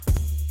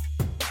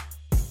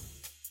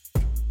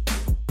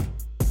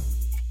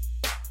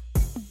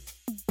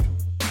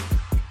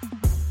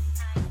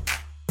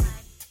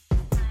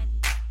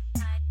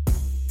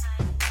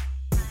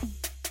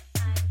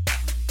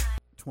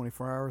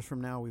24 hours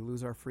from now, we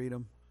lose our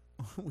freedom.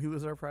 We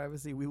lose our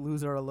privacy. We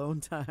lose our alone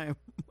time.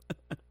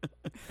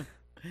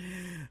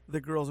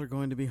 The girls are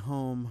going to be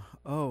home.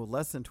 Oh,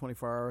 less than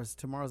 24 hours.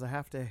 Tomorrow's a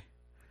half day.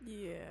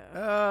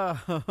 Yeah.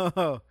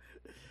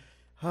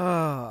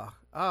 Oh,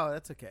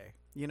 that's okay.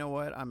 You know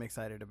what? I'm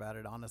excited about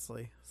it,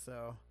 honestly.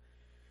 So,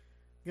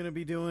 going to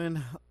be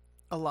doing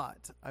a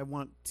lot. I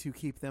want to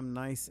keep them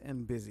nice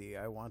and busy.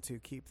 I want to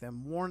keep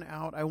them worn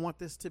out. I want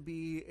this to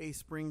be a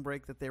spring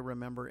break that they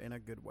remember in a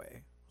good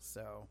way.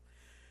 So,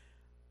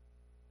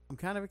 I'm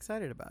kind of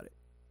excited about it.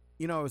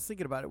 You know, I was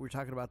thinking about it. We were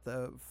talking about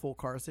the full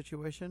car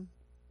situation.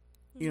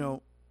 Mm-hmm. You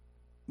know,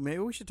 maybe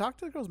we should talk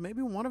to the girls.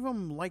 Maybe one of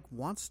them, like,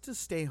 wants to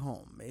stay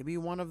home. Maybe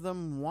one of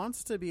them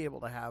wants to be able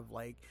to have,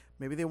 like,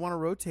 maybe they want to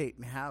rotate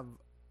and have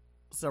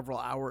several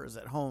hours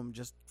at home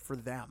just for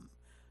them.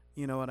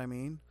 You know what I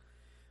mean?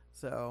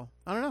 So,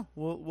 I don't know.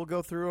 We'll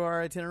go through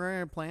our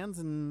itinerary and plans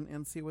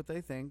and see what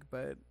they think.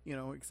 But, you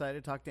know,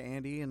 excited to talk to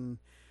Andy. And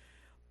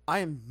I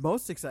am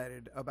most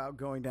excited about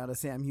going down to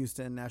Sam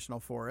Houston National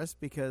Forest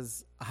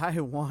because I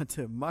want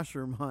to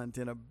mushroom hunt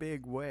in a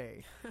big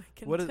way. I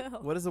can What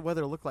tell. does the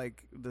weather look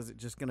like? Does it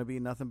just going to be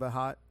nothing but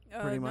hot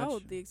pretty much? No,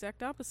 the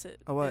exact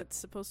opposite. Oh, what? It's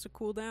supposed to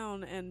cool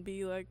down and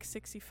be like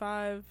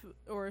 65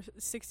 or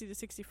 60 to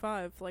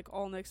 65 like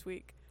all next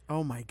week.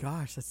 Oh my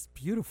gosh, that's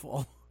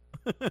beautiful.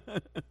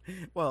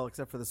 Well,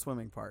 except for the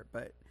swimming part,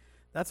 but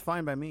that's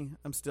fine by me.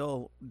 I'm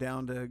still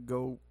down to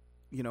go,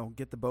 you know,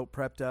 get the boat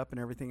prepped up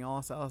and everything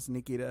else. I'll ask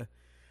Nikki to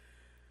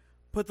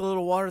put the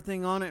little water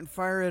thing on it and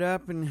fire it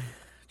up and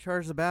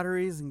charge the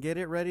batteries and get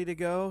it ready to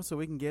go so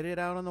we can get it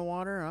out on the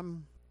water.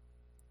 I'm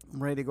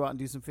ready to go out and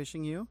do some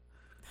fishing. You?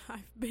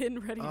 I've been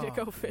ready to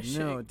go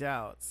fishing. No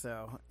doubt.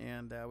 So,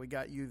 and we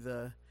got you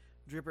the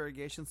drip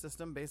irrigation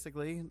system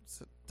basically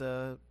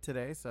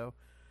today. So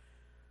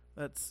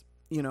that's,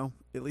 you know,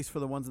 at least for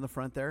the ones in the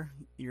front there,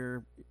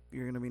 you're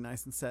going to be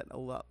nice and set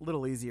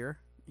little easier.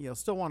 You'll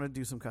still want to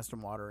do some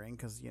custom watering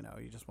because, you know,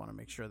 you just want to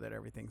make sure that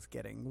everything's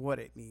getting what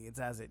it needs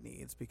as it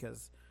needs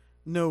because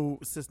no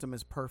system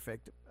is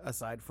perfect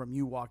aside from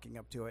you walking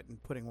up to it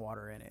and putting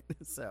water in it.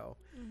 So,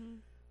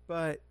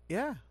 but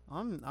yeah,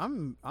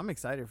 I'm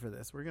excited for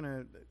this. We're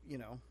gonna, you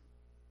know,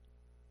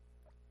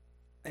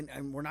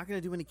 and we're not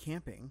gonna do any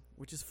camping,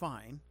 which is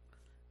fine,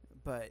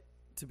 but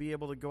to be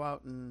able to go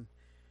out and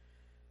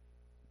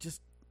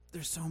just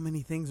there's so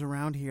many things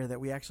around here that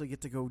we actually get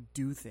to go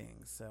do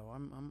things. So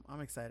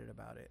I'm excited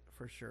about it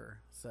for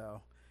sure.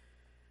 So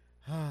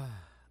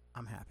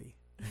I'm happy.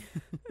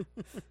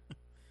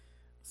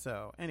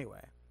 So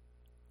anyway,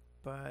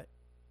 but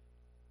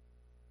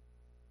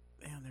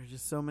man, there's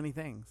just so many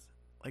things.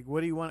 Like,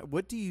 what do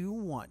you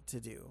want to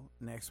do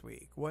next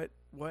week? What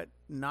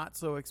not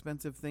so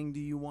expensive thing do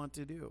you want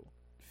to do?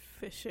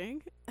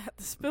 Fishing at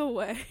the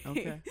spillway.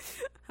 Okay.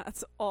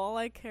 That's all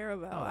I care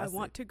about. Oh, I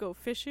want to go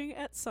fishing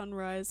at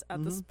sunrise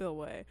at the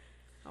spillway.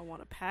 I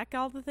want to pack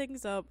all the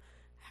things up,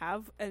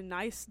 have a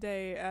nice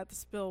day at the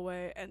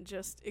spillway, and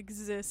just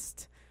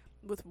exist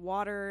with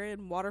water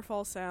and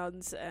waterfall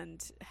sounds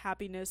and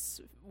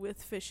happiness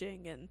with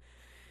fishing and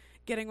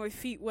getting my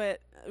feet wet,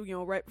 you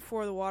know, right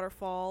before the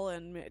waterfall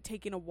and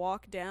taking a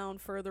walk down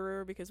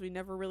further because we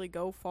never really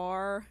go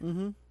far.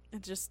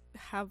 And just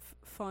have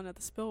fun at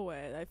the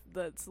spillway.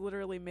 That's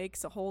literally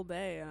makes a whole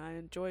day, and I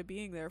enjoy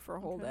being there for a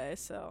whole day.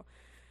 So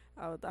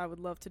I would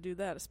love to do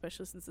that,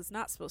 especially since it's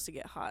not supposed to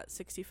get hot.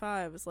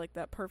 65 is like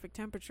that perfect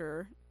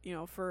temperature, you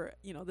know, for,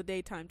 you know, the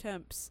daytime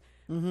temps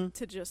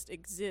to just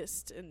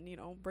exist and, you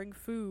know, bring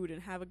food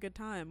and have a good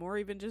time, or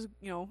even just,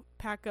 you know,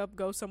 pack up,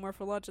 go somewhere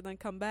for lunch, and then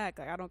come back.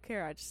 Like, I don't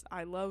care.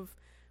 I love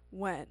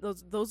when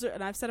those are,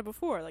 and I've said it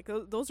before, like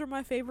those are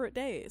my favorite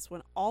days,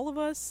 when all of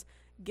us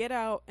get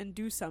out and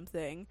do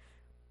something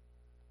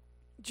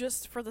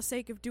just for the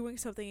sake of doing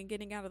something and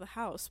getting out of the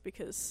house,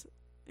 because,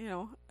 you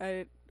know,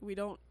 we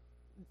don't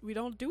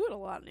do it a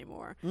lot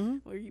anymore.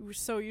 We're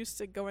so used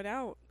to going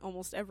out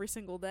almost every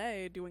single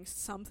day doing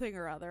something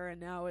or other,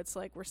 and now it's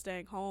like we're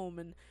staying home,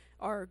 and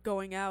our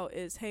going out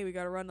is, hey, we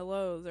gotta run to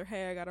Lowe's, or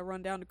hey, I gotta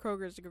run down to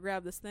Kroger's to go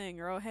grab this thing,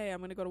 or oh, hey, I'm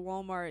gonna go to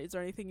Walmart, is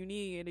there anything you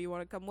need, do you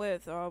want to come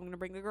with, oh, I'm gonna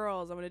bring the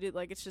girls, I'm gonna do,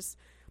 like, it's just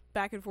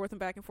back and forth and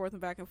back and forth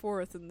and back and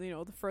forth, and, you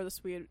know, the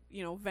furthest we,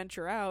 you know,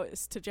 venture out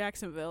is to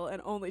Jacksonville,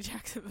 and only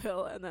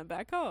Jacksonville, and then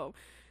back home.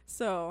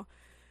 So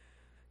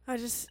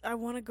I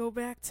want to go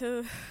back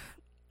to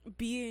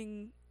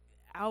being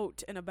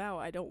out and about.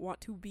 I don't want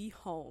to be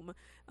home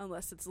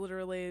unless it's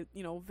literally,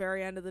 you know,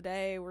 very end of the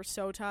day, we're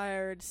so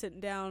tired,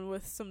 sitting down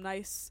with some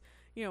nice,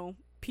 you know,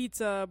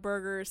 pizza,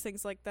 burgers,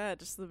 things like that,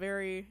 just the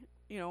very,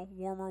 you know,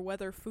 warmer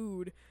weather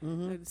food,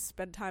 and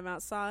spend time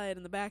outside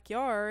in the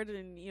backyard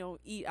and, you know,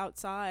 eat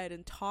outside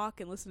and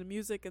talk and listen to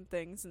music and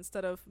things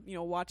instead of, you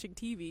know, watching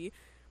TV.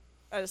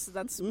 That's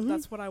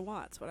what I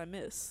want. That's what I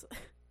miss.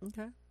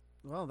 Okay.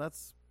 Well,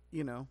 that's,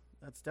 you know,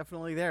 that's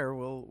definitely there.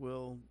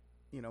 We'll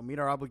you know, meet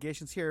our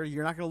obligations here.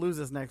 You're not going to lose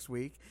us next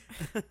week.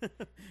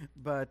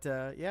 But,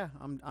 yeah,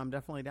 I'm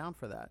definitely down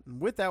for that.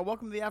 And with that,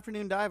 welcome to the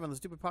Afternoon Dive on the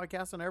Stupid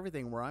Podcast on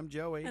Everything, where I'm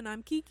Joey. And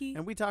I'm Kiki.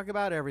 And we talk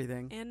about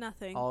everything. And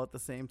nothing. All at the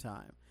same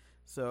time.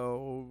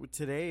 So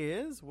today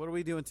is, what are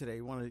we doing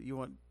today?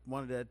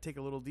 Wanted to take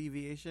a little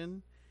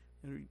deviation,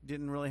 and we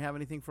didn't really have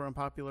anything for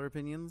unpopular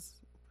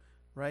opinions,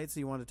 right? So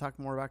you wanted to talk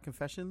more about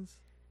confessions?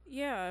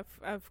 Yeah,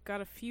 I've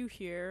got a few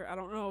here. I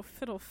don't know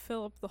if it'll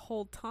fill up the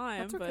whole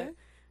time, That's okay.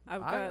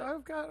 but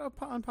I've got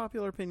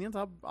unpopular opinions.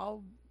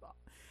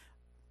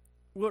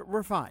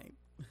 We're fine.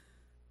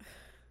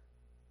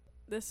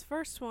 This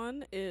first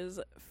one is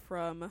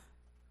from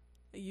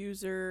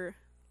user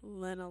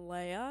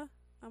Lenalea,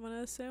 I'm going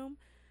to assume.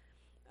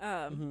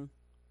 And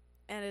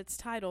it's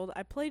titled,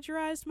 I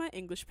plagiarized my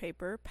English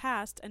paper,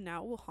 passed, and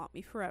now it will haunt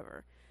me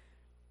forever.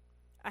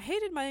 I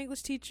hated my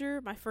English teacher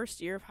my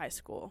first year of high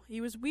school. He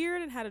was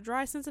weird and had a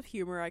dry sense of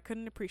humor I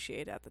couldn't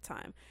appreciate at the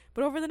time.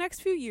 But over the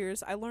next few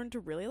years, I learned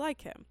to really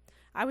like him.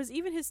 I was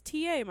even his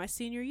TA my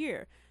senior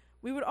year.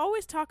 We would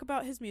always talk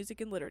about his music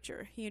and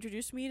literature. He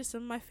introduced me to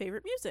some of my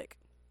favorite music.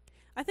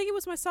 I think it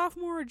was my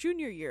sophomore or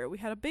junior year. We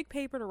had a big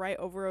paper to write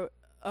over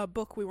a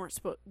book we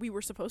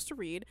were supposed to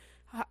read,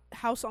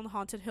 House on the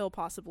Haunted Hill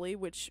possibly,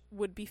 which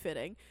would be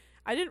fitting.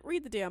 I didn't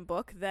read the damn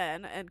book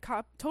then and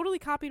totally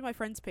copied my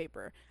friend's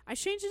paper. I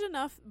changed it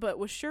enough, but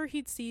was sure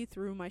he'd see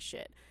through my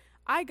shit.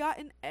 I got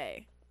an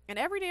A. And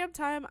every damn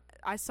time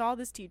I saw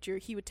this teacher,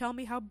 he would tell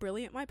me how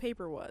brilliant my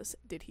paper was.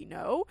 Did he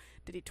know?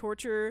 Did he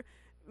torture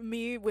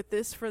me with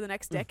this for the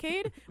next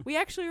decade? We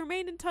actually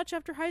remained in touch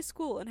after high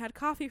school and had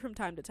coffee from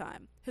time to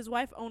time. His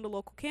wife owned a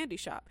local candy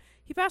shop.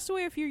 He passed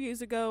away a few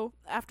years ago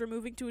after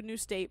moving to a new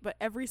state, but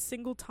every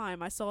single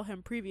time I saw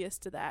him previous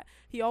to that,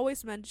 he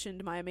always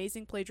mentioned my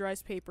amazing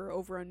plagiarized paper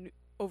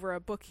over a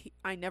book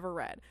I never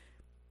read.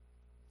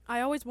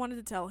 I always wanted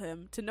to tell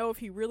him, to know if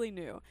he really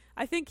knew.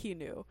 I think he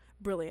knew.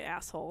 Brilliant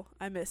asshole.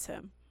 I miss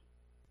him.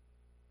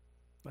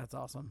 That's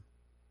awesome.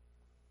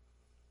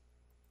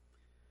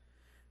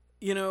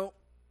 You know,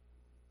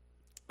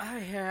 I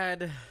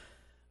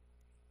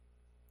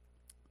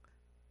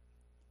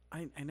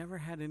never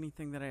had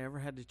anything that I ever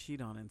had to cheat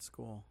on in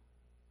school.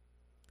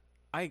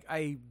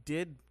 I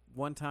did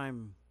one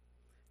time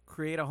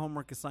create a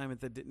homework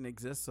assignment that didn't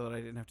exist so that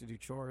I didn't have to do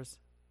chores.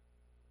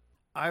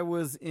 I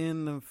was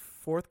in the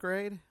 4th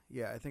grade.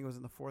 Yeah, I think it was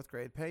in the 4th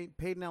grade.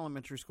 Payton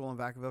Elementary School in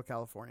Vacaville,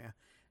 California.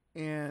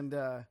 And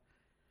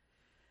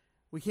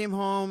we came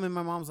home and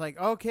my mom's like,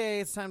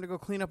 okay, it's time to go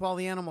clean up all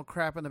the animal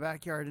crap in the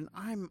backyard. And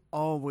I'm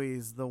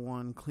always the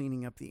one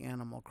cleaning up the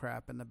animal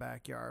crap in the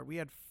backyard. We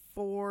had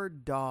 4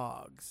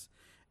 dogs.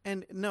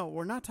 And no,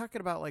 we're not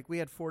talking about like we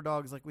had 4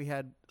 dogs like we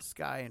had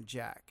Sky and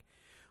Jack.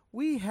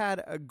 We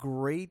had a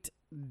Great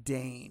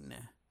Dane.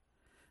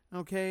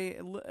 Okay?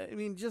 I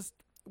mean,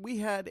 we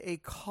had a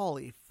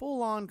collie,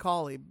 full-on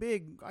collie,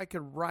 big, I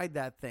could ride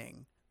that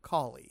thing,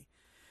 collie.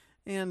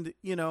 And,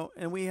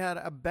 and we had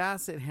a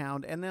basset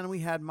hound, and then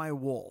we had my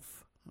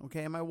wolf.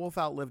 Okay, my wolf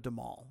outlived them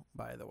all,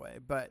 by the way.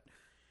 But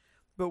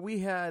we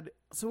had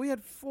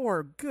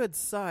 4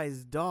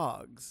 good-sized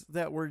dogs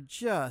that were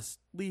just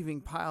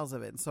leaving piles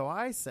of it. And so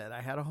I said I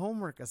had a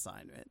homework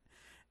assignment.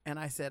 And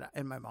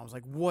my mom's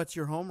like, what's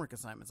your homework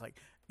assignment? It's like,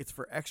 it's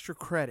for extra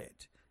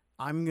credit.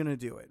 I'm going to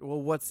do it.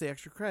 Well, what's the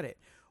extra credit?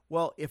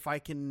 Well, if I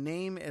can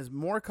name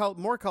more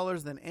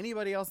colors than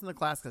anybody else in the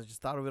class, because I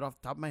just thought of it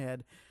off the top of my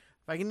head.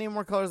 If I can name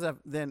more colors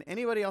than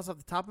anybody else off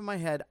the top of my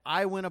head,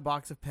 I win a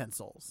box of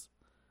pencils.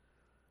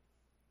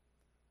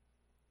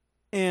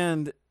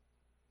 And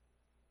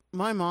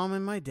my mom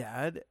and my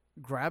dad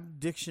grabbed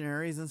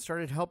dictionaries and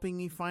started helping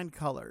me find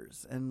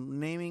colors and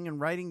naming and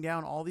writing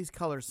down all these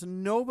colors. So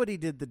nobody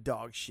did the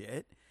dog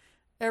shit.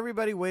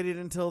 Everybody waited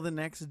until the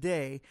next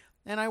day.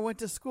 And I went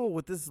to school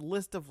with this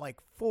list of like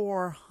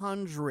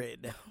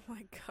 400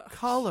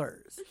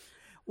 colors.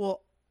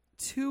 Well,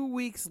 2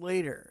 weeks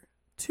later,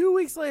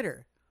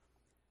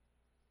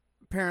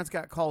 parents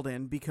got called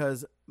in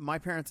because my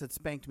parents had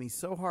spanked me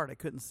so hard I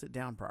couldn't sit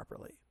down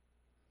properly.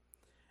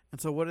 And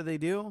so what did they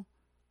do?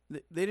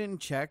 They didn't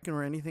check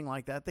or anything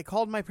like that. They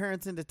called my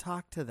parents in to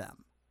talk to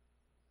them.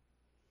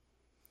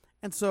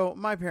 And so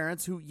my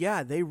parents, who,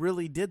 yeah, they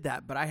really did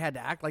that, but I had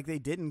to act like they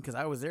didn't because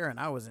I was there and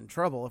I was in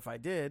trouble if I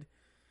did.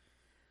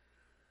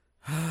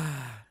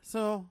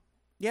 So,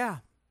 yeah,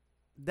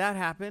 that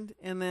happened.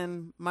 And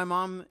then my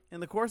mom, in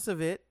the course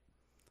of it,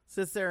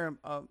 sits there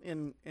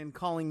in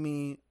calling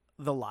me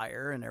the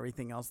liar and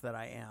everything else that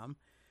I am,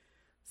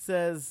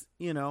 says,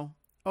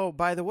 oh,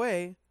 by the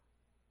way,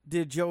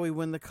 did Joey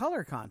win the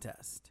color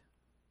contest?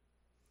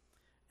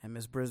 And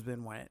Miss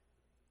Brisbane went,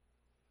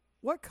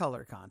 what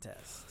color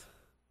contest?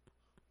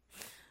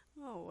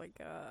 Oh, my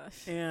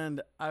gosh.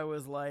 And I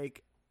was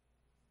like,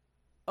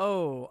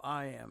 oh,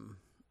 I am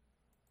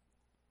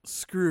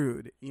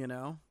screwed,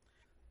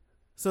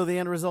 So the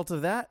end result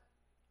of that,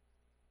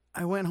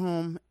 I went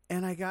home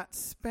and I got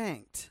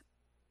spanked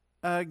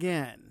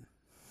again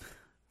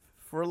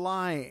for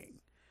lying,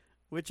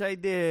 which I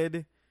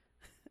did,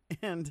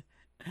 and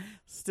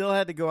still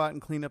had to go out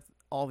and clean up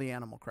all the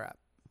animal crap.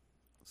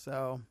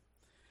 So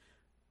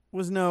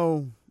was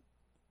no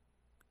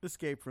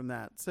escape from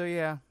that. So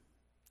yeah.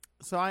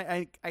 So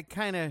I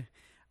kind of,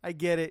 I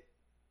get it,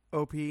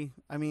 OP.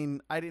 I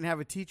mean, I didn't have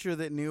a teacher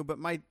that knew,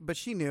 but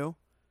she knew.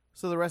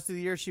 So the rest of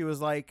the year she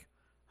was like,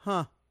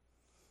 huh.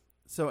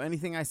 So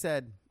anything I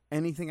said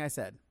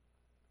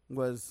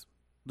was,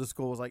 the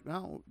school was like,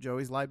 no,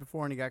 Joey's lied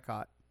before and he got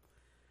caught.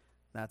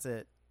 That's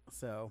it.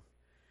 So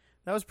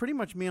that was pretty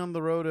much me on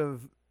the road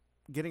of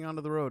getting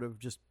onto the road of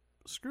just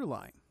screw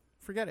lying.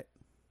 Forget it.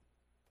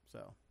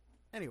 So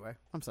anyway,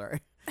 I'm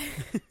sorry.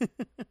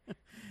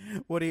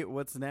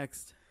 What's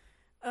next?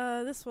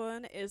 This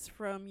one is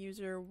from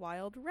user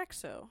Wild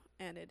Rexo,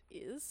 and it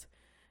is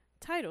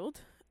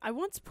titled, I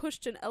once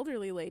pushed an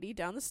elderly lady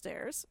down the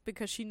stairs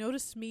because she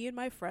noticed me and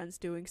my friends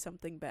doing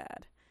something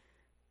bad.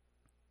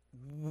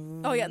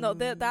 Oh yeah, no,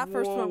 that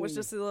first one was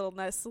just a little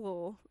nice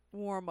little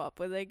warm up,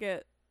 but they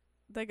got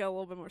a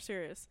little bit more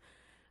serious.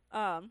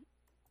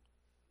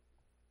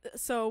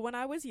 So when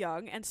I was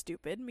young and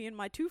stupid, me and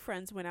my two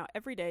friends went out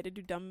every day to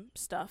do dumb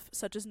stuff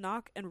such as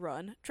knock and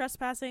run,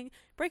 trespassing,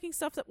 breaking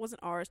stuff that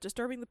wasn't ours,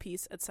 disturbing the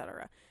peace,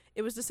 etc.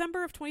 It was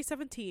December of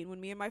 2017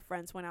 when me and my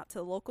friends went out to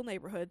the local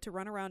neighborhood to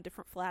run around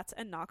different flats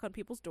and knock on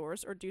people's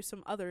doors or do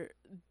some other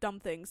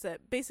dumb things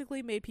that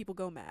basically made people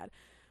go mad.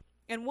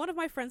 And one of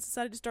my friends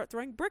decided to start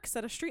throwing bricks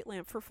at a street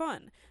lamp for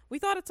fun. We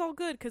thought it's all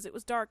good because it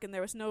was dark and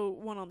there was no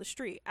one on the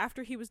street.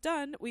 After he was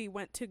done, we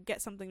went to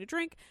get something to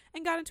drink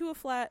and got into a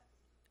flat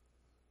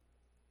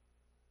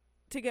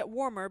to get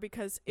warmer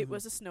because it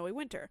was a snowy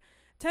winter.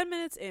 10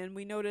 minutes in,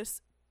 we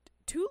noticed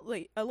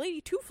a lady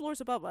 2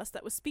 floors above us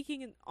that was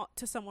speaking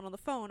to someone on the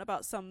phone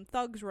about some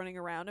thugs running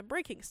around and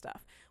breaking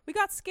stuff. We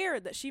got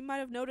scared that she might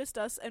have noticed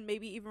us and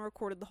maybe even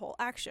recorded the whole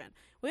action.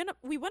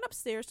 We went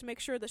upstairs to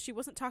make sure that she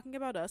wasn't talking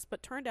about us,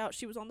 but turned out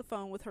she was on the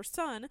phone with her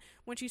son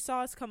when she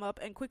saw us come up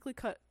and quickly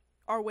cut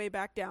our way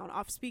back down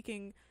off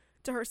speaking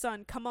to her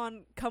son, come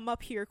on, come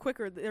up here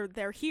quicker,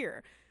 they're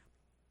here.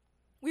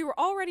 We were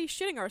already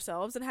shitting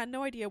ourselves and had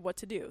no idea what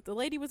to do. The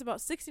lady was about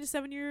 60 to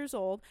 70 years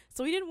old,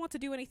 so we didn't want to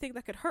do anything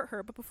that could hurt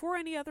her, but before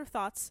any other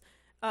thoughts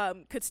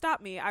could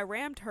stop me, I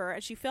rammed her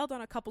and she fell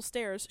down a couple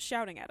stairs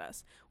shouting at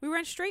us. We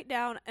ran straight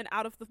down and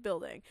out of the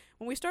building.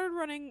 When we started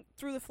running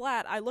through the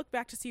flat, I looked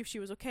back to see if she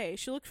was okay.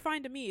 She looked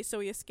fine to me, so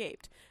we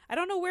escaped. I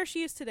don't know where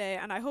she is today,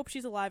 and I hope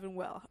she's alive and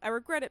well. I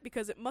regret it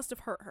because it must have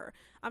hurt her.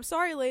 I'm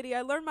sorry, lady.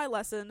 I learned my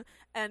lesson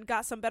and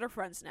got some better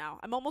friends now.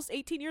 I'm almost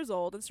 18 years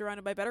old and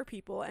surrounded by better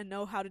people and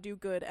know how to do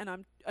good, and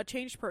I'm a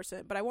changed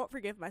person, but I won't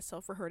forgive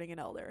myself for hurting an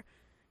elder.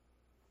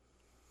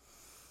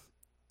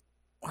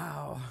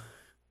 Wow.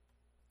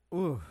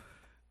 Ooh.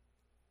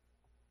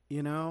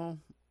 You know,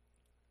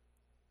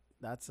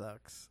 that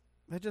sucks.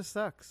 That just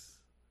sucks.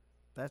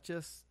 That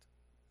just...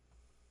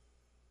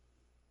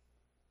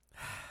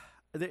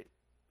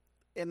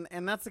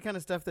 And that's the kind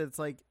of stuff that's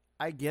like,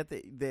 I get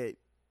that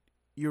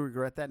you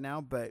regret that now,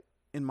 but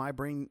in my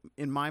brain,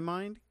 in my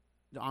mind,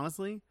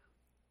 honestly,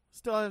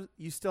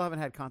 you still haven't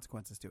had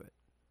consequences to it.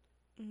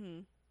 Mm-hmm.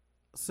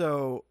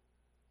 So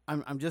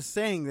I'm just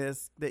saying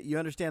this, that you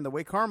understand the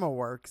way karma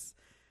works.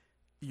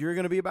 You're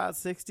going to be about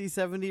 60,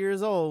 70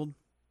 years old,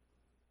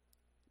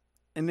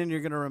 and then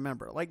you're going to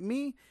remember. Like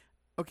me,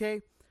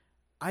 okay,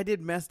 I did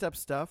messed up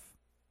stuff,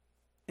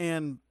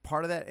 and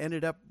part of that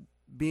ended up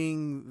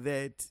being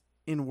that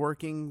in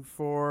working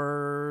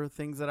for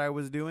things that I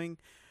was doing,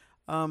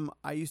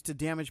 I used to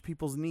damage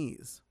people's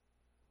knees.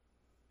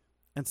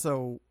 And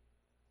so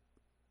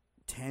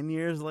 10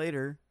 years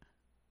later,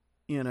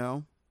 you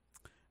know,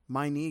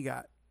 my knee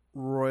got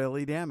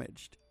royally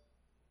damaged,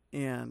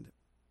 and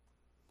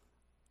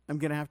I'm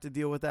going to have to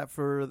deal with that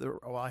for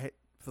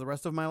the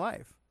rest of my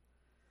life.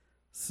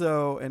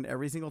 So, and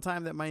every single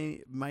time that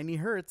my knee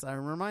hurts,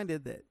 I'm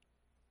reminded that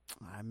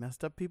I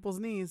messed up people's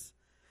knees.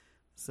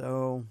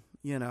 So,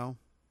 you know,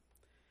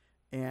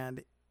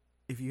 and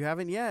if you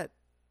haven't yet,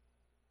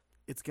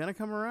 it's going to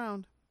come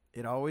around.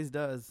 It always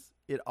does.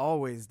 It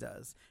always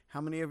does. How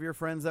many of your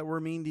friends that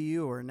were mean to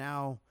you are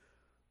now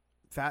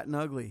fat and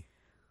ugly?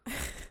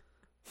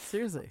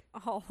 Seriously.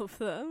 All of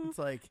them. It's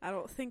like, I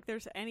don't think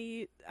there's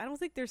any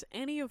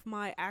of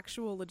my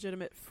actual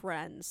legitimate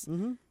friends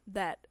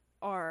that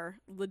are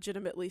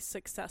legitimately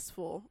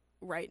successful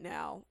right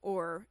now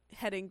or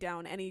heading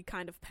down any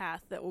kind of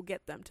path that will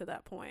get them to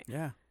that point.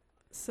 Yeah.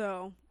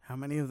 So how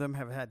many of them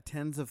have had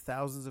tens of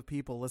thousands of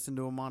people listen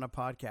to them on a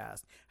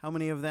podcast? How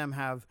many of them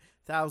have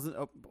thousands?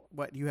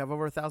 You have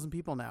over 1,000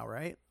 people now,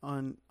 right?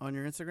 On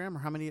your Instagram, or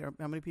how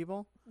many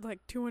people?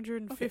 Like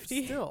 250.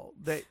 Okay, still,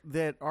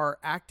 that are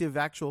active,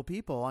 actual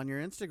people on your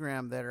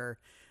Instagram that are,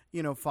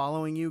 you know,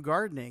 following you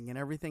gardening and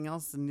everything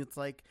else. And it's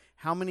like,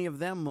 how many of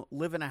them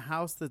live in a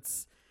house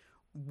that's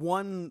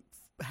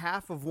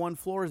half of one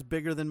floor is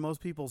bigger than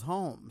most people's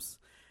homes,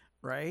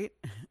 right?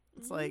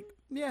 It's like,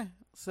 yeah.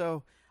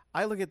 So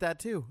I look at that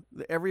too.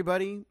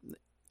 Everybody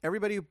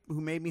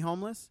who made me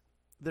homeless,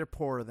 they're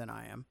poorer than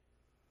I am.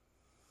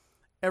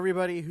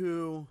 Everybody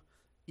who,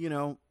 you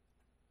know,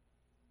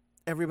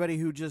 everybody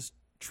who just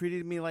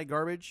treated me like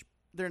garbage,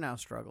 they're now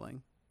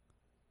struggling.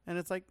 And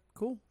it's like,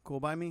 cool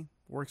by me.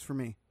 Works for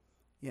me.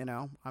 You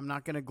know, I'm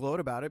not going to gloat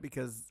about it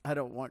because I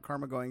don't want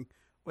karma going,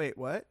 wait,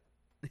 what?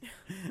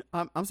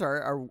 I'm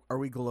sorry. Are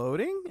we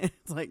gloating?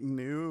 It's like,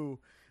 no,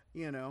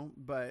 you know,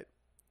 but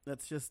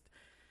that's just,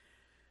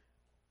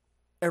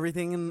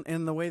 everything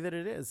in the way that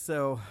it is.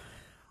 So,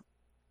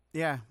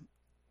 yeah,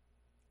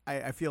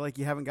 I feel like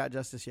you haven't got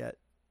justice yet,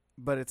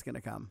 but it's going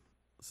to come.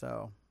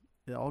 So,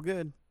 all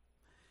good.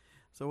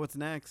 So, what's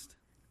next?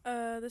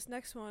 This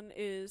next one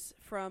is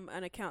from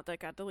an account that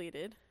got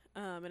deleted,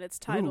 and it's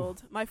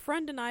titled, My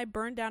Friend and I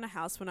Burned Down a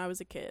House When I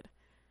Was a Kid.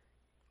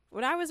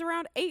 When I was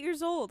around 8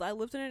 years old, I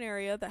lived in an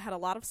area that had a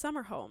lot of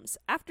summer homes.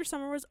 After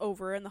summer was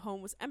over and the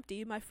home was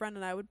empty, my friend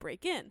and I would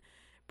break in.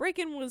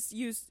 Break-in is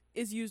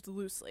used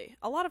loosely.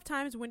 A lot of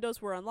times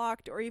windows were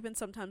unlocked, or even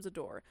sometimes a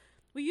door.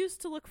 We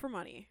used to look for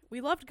money. We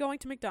loved going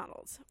to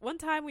McDonald's. One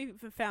time we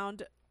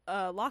found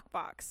a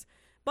lockbox.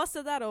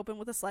 Busted that open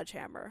with a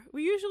sledgehammer.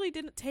 We usually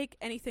didn't take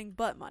anything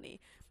but money.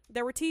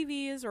 There were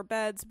TVs or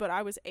beds, but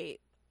I was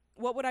 8.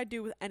 What would I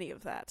do with any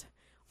of that?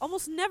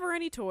 Almost never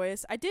any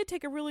toys. I did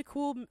take a really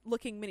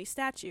cool-looking mini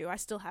statue. I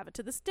still have it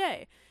to this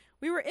day.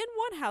 We were in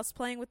one house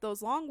playing with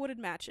those long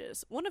wooden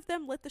matches. One of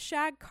them lit the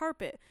shag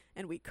carpet,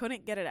 and we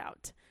couldn't get it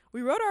out.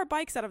 We rode our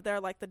bikes out of there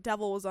like the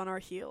devil was on our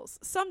heels.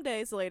 Some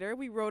days later,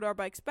 we rode our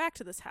bikes back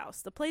to this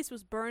house. The place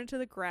was burned to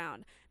the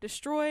ground.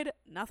 Destroyed,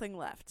 nothing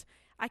left.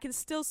 I can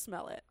still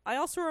smell it. I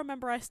also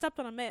remember I stepped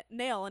on a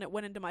nail and it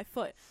went into my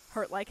foot.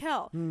 Hurt like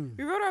hell.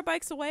 We rode our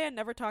bikes away and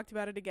never talked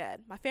about it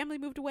again. My family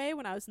moved away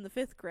when I was in the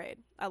 5th grade.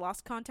 I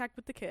lost contact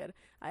with the kid,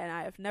 and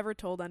I have never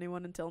told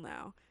anyone until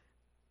now.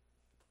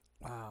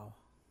 Wow.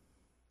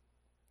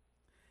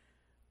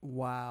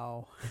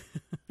 Wow.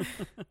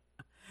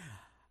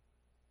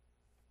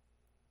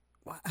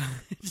 Wow.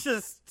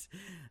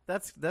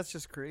 That's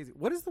just crazy.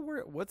 What is the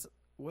word? What's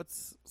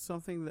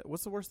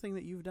the worst thing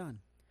that you've done?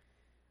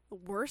 The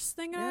worst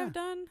thing I've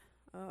done?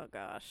 Oh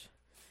gosh.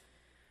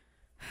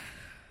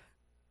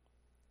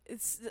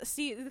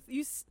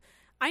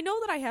 I know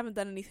that I haven't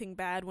done anything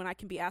bad when I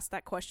can be asked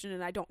that question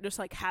and I don't just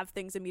like have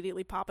things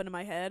immediately pop into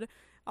my head.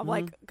 I'm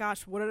like,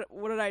 gosh, what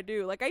did I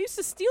do? Like I used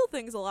to steal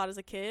things a lot as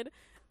a kid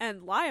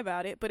and lie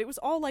about it, but it was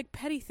all like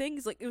petty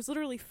things. Like it was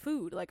literally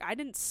food. Like I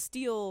didn't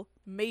steal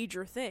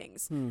major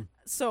things.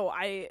 So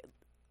I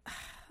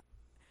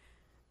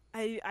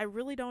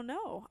really don't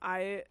know.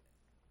 I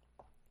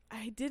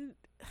didn't.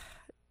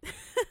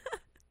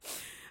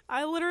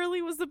 I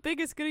literally was the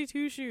biggest goody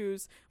two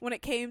shoes when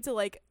it came to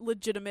like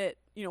legitimate,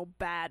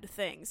 bad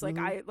things. Like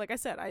I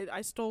said,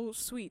 I stole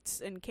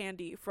sweets and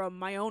candy from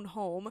my own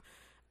home.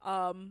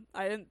 I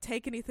didn't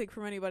take anything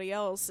from anybody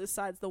else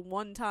besides the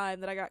one time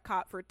that I got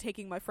caught for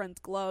taking my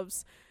friend's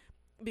gloves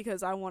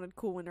because I wanted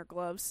cool winter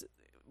gloves.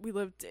 We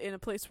lived in a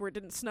place where it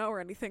didn't snow or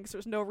anything, so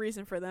there's no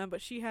reason for them,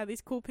 but she had these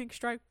cool pink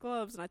striped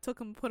gloves and I took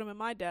them and put them in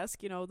my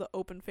desk, the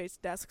open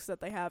faced desks that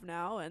they have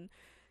now, and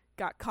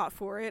got caught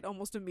for it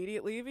almost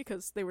immediately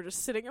because they were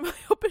just sitting in my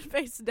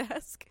open-faced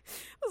desk.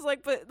 I was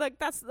like, but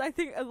like I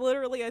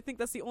think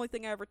that's the only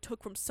thing I ever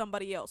took from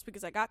somebody else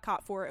because I got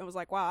caught for it and was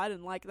like, wow, I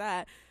didn't like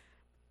that.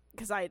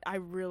 Because I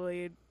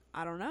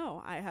don't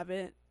know. I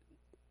haven't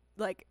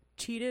like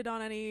cheated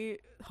on any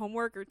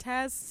homework or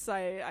tests.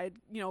 I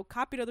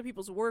copied other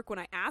people's work when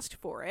I asked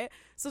for it.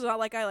 So it's not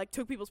like I like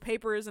took people's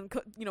papers and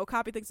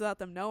copied things without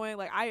them knowing.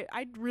 Like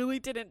I really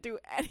didn't do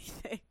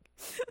anything.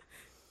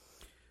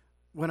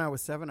 When I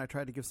was 7, I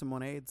tried to give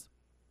someone AIDS.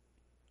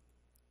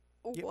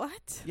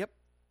 What? Yep.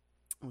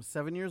 I was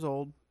 7 years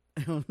old.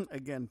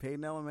 Again,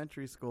 Payton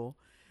Elementary School.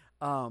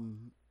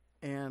 And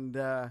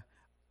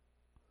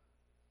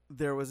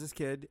there was this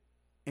kid,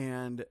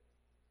 and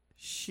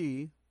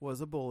she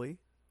was a bully.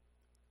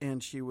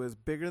 And she was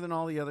bigger than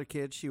all the other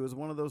kids. She was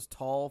one of those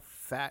tall,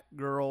 fat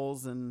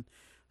girls. And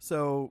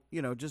so,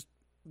 just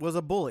was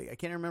a bully. I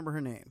can't remember her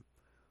name.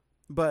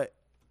 But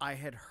I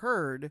had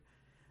heard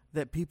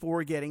that people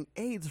were getting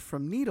AIDS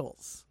from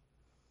needles.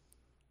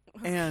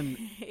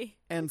 Okay.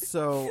 And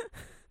so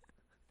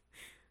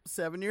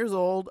 7 years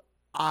old,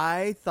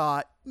 I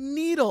thought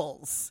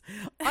needles.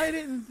 I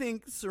didn't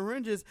think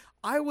syringes.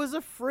 I was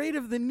afraid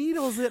of the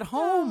needles at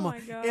home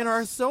in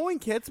our sewing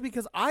kits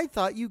because I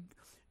thought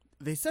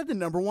they said the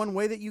number one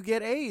way that you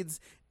get AIDS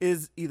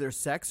is either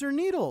sex or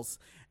needles.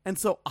 And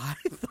so I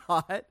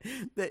thought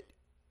that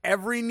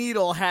every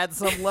needle had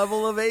some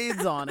level of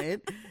AIDS on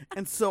it.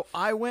 And so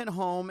I went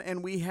home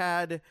and we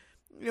had,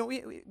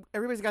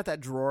 everybody's got that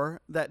drawer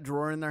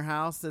in their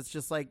house that's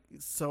just like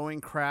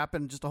sewing crap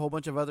and just a whole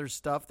bunch of other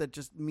stuff that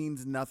just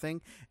means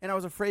nothing. And I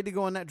was afraid to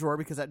go in that drawer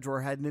because that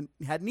drawer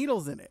had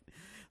needles in it.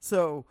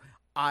 So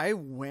I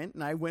went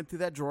through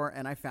that drawer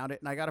and I found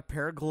it and I got a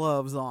pair of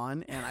gloves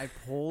on and I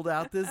pulled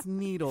out this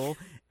needle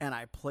and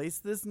I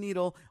placed this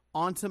needle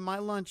onto my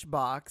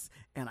lunchbox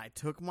and I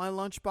took my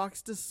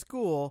lunchbox to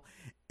school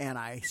and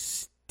I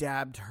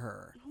stabbed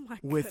her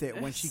with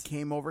it when she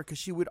came over because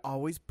she would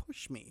always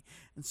push me.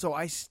 And so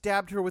I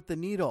stabbed her with the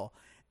needle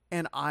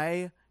and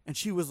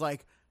she was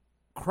like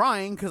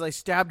crying because I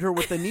stabbed her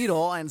with the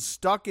needle and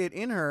stuck it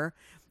in her.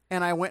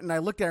 And I went and I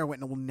looked at her and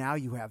went, well, now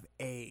you have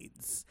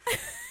AIDS.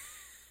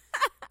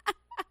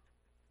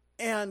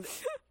 And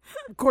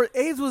of course,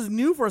 AIDS was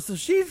new for us, so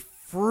she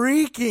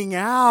freaking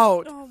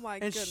out. Oh my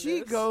and goodness.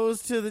 she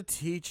goes to the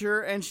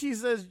teacher and she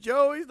says,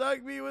 Joey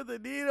stuck me with a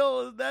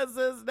needle. And that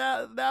says,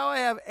 now I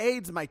have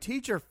AIDS. My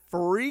teacher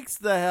freaks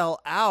the hell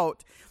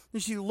out.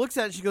 And she looks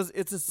at it. She goes,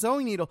 it's a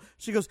sewing needle.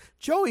 She goes,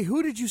 Joey,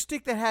 who did you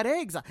stick that had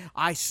eggs?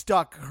 I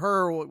stuck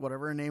her,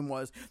 whatever her name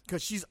was,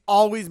 because she's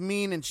always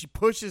mean and she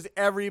pushes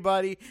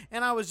everybody.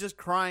 And I was just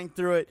crying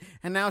through it.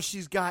 And now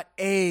she's got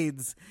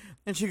AIDS.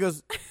 And she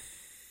goes,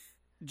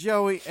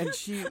 Joey, and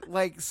she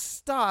like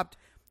stopped.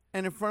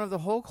 And in front of the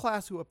whole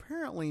class, who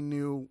apparently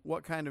knew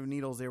what kind of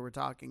needles they were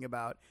talking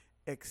about,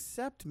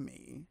 except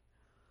me,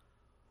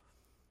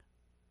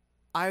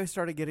 I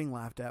started getting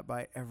laughed at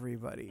by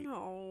everybody.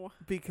 No.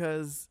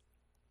 Because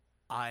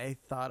I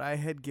thought I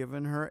had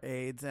given her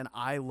AIDS, and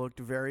I looked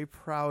very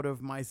proud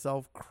of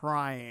myself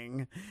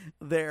crying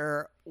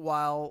there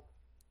while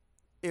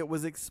it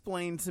was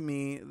explained to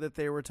me that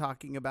they were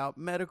talking about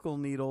medical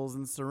needles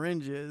and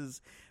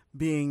syringes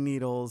being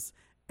needles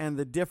and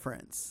the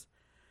difference.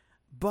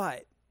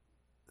 But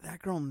that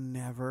girl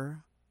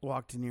never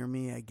walked near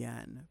me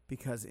again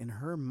because in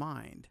her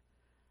mind,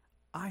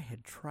 I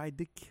had tried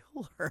to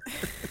kill her.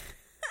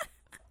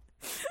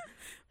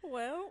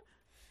 Well,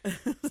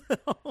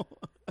 So-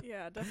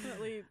 yeah,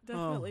 definitely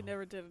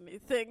never did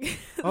anything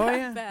Oh, that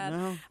yeah. bad.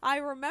 No. I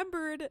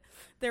remembered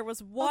there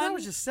was Well, one. that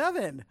was just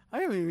 7.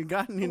 I haven't even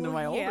gotten into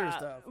my older yeah,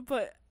 stuff.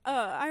 But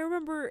I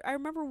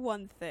remember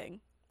one thing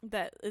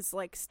that is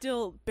like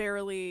still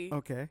barely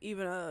Okay.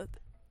 even a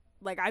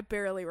like I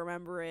barely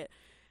remember it.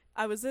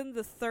 I was in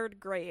the 3rd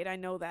grade, I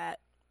know that.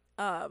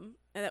 And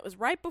that was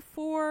right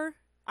before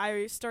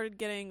I started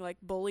getting like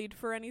bullied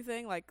for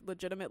anything, like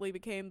legitimately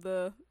became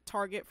the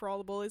target for all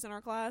the bullies in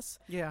our class.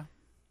 Yeah.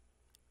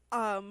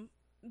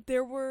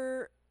 There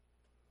were,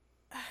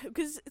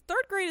 because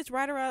 3rd grade is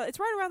right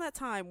around that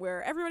time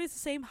where everybody's the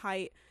same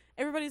height,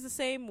 everybody's the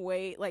same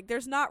weight. Like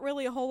there's not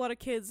really a whole lot of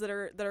kids that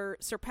are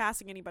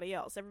surpassing anybody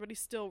else. Everybody's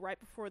still right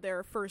before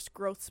their first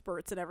growth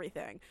spurts and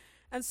everything.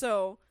 And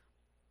so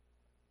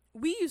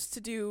we used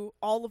to do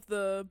all of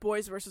the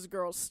boys versus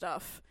girls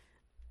stuff.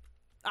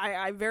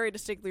 I very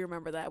distinctly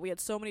remember that. We had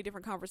so many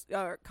different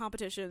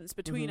competitions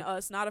between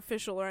us, not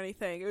official or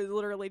anything. It was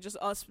literally just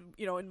us,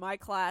 in my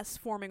class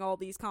forming all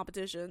these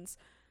competitions.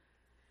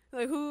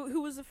 Like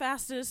who was the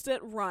fastest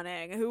at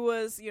running? Who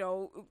was,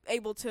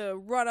 able to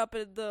run up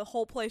the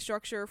whole play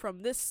structure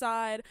from this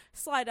side,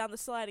 slide down the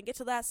slide, and get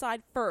to that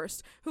side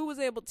first? Who was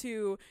able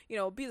to,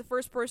 be the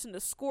first person to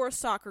score a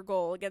soccer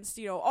goal against,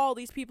 all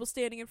these people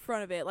standing in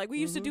front of it? Like we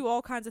used to do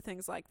all kinds of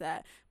things like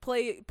that.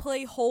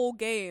 Play whole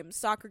games,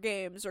 soccer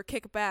games, or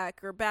kick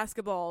back, or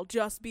basketball,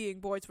 just being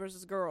boys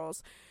versus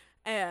girls.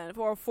 And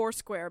for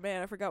Foursquare,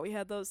 man, I forgot we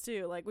had those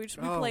too. Like we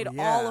played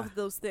all of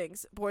those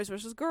things, boys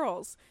versus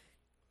girls.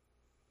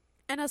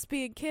 And us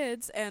being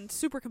kids and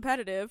super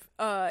competitive,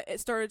 it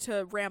started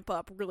to ramp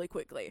up really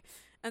quickly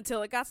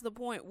until it got to the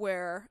point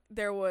where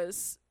there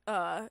was,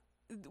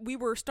 we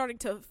were starting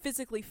to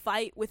physically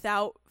fight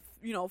without,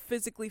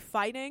 physically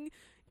fighting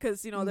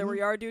because, there were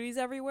yard duties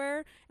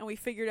everywhere. And we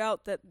figured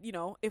out that,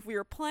 if we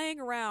were playing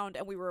around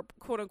and we were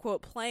quote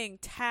unquote playing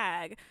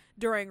tag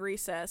during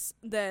recess,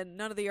 then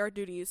none of the yard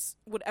duties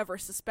would ever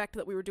suspect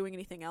that we were doing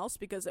anything else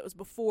because it was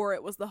before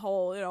it was the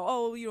whole,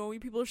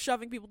 people are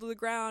shoving people to the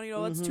ground,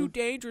 that's too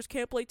dangerous,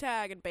 can't play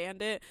tag, and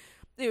banned it.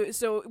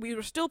 So we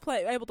were still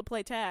able to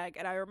play tag.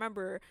 And I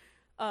remember,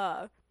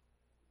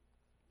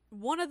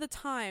 one of the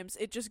times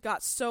it just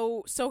got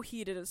so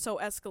heated and so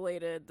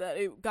escalated that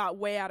it got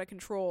way out of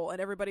control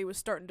and everybody was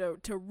starting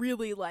to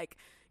really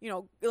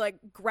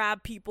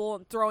grab people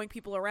and throwing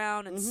people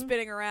around and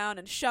spinning around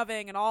and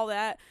shoving and all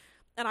that.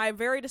 And I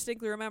very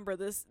distinctly remember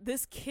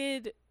this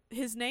kid,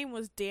 his name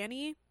was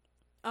Danny,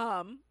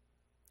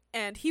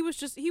 and he was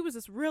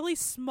this really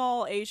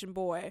small Asian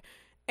boy,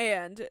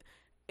 and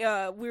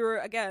we were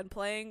again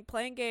playing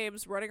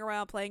games, running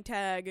around, playing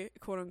tag,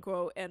 quote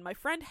unquote, and my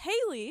friend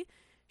Haley,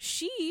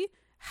 she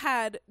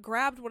had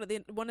grabbed one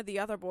of the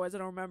other boys, I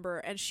don't remember,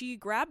 and she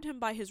grabbed him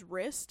by his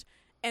wrist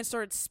and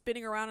started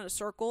spinning around in a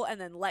circle and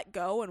then let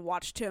go and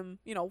watched him,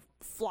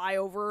 fly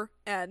over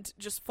and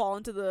just fall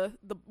into the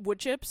wood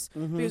chips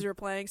because we were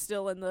playing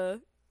still in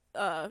the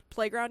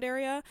playground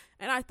area.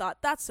 And I thought,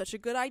 that's such a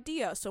good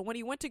idea. So when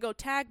he went to go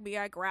tag me,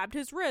 I grabbed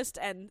his wrist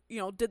and,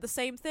 did the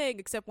same thing,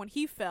 except when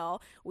he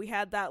fell, we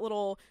had that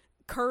little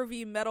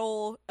curvy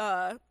metal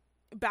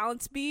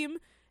balance beam.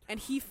 And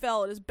he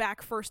fell at his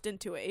back first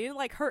into it. He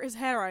didn't hurt his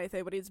head or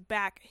anything, but his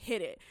back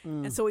hit it.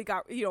 And so he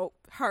got,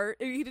 hurt.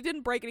 He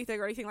didn't break anything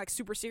or anything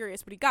super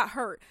serious, but he got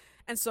hurt.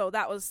 And so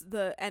that was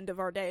the end of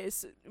our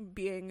days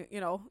being,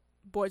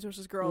 boys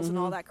versus girls and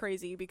all that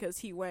crazy because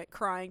he went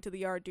crying to the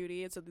yard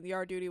duty. And so the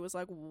yard duty was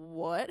like,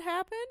 what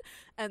happened?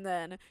 And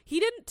then he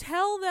didn't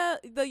tell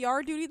the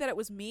yard duty that it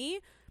was me.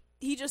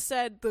 He just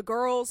said the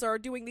girls are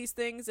doing these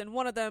things and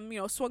one of them,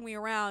 swung me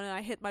around and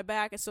I hit my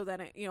back. And so then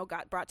it,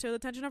 got brought to the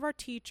attention of our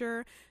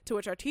teacher, to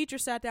which our teacher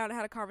sat down and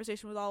had a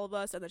conversation with all of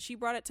us. And then she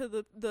brought it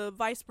to the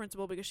vice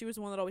principal because she was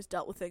the one that always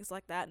dealt with things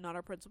like that, not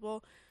our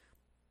principal.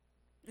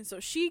 And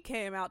so she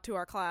came out to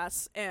our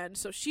class and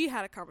so she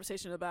had a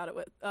conversation about it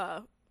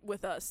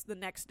with us the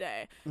next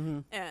day. Mm-hmm.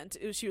 And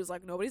she was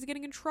like, nobody's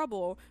getting in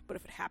trouble, but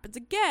if it happens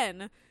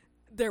again,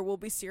 there will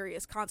be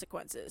serious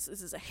consequences.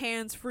 This is a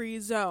hands-free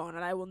zone,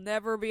 and I will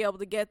never be able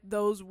to get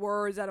those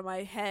words out of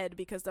my head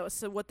because that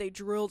was what they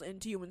drilled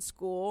into you in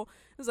school.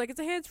 It was like, it's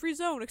a hands-free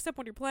zone, except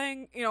when you're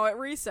playing, at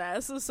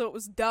recess. So it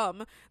was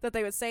dumb that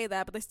they would say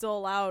that, but they still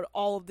allowed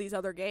all of these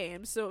other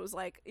games. So it was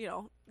like,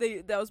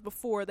 that was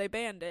before they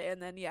banned it.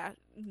 And then, yeah,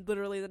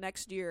 literally the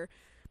next year,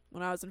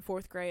 when I was in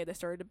 4th grade, they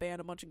started to ban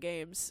a bunch of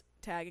games,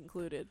 tag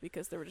included,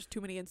 because there were just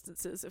too many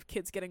instances of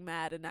kids getting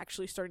mad and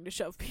actually starting to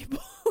shove people.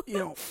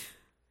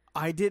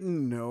 I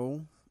didn't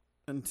know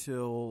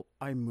until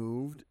I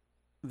moved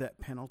that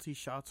penalty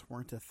shots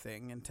weren't a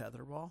thing in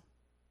tetherball.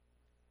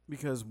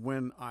 Because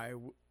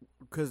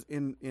because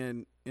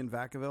in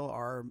Vacaville,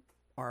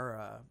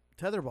 our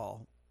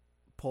tetherball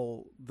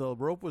pole, the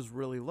rope was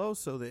really low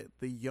so that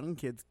the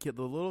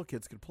little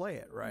kids could play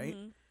it, right?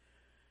 Mm-hmm.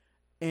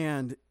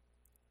 And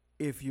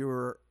if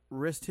your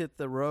wrist hit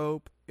the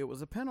rope, it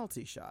was a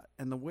penalty shot.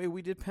 And the way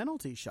we did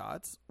penalty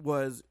shots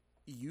was,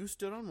 you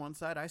stood on one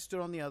side, I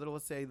stood on the other.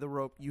 Let's say the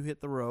rope, you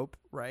hit the rope,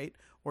 right?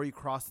 Or you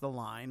crossed the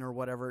line, or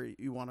whatever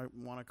you want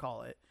to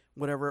call it.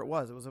 Whatever it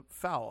was a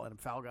foul, and a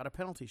foul got a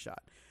penalty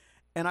shot.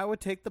 And I would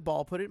take the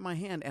ball, put it in my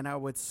hand, and I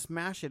would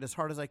smash it as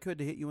hard as I could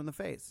to hit you in the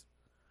face.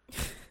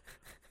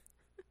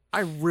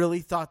 I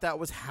really thought that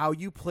was how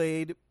you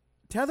played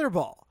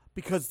tetherball,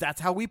 because that's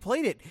how we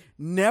played it.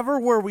 Never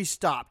were we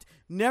stopped.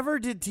 Never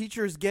did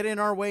teachers get in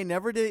our way.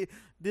 Never did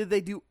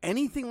they do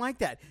anything like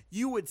that.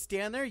 You would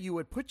stand there, you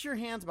would put your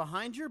hands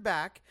behind your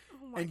back,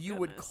 and you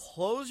would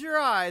close your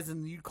eyes,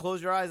 and you'd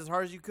close your eyes as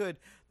hard as you could,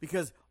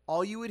 because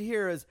all you would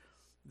hear is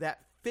that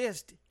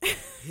fist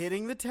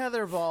hitting the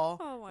tether ball,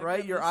 right?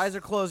 Goodness. Your eyes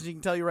are closed. You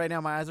can tell you right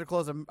now, my eyes are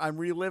closed. I'm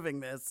reliving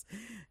this.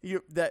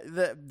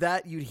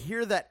 That you'd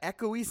hear that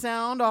echoey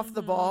sound off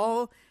the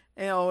ball,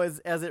 as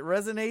it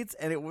resonates,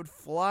 and it would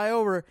fly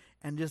over,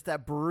 and just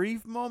that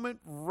brief moment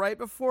right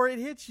before it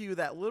hits you,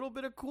 that little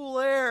bit of cool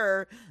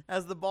air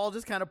as the ball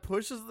just kind of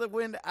pushes the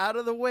wind out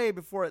of the way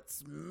before it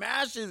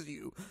smashes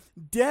you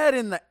dead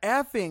in the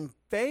effing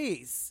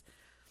face.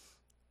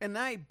 And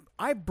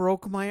I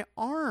broke my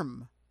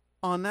arm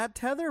on that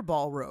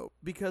tetherball rope,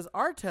 because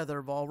our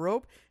tetherball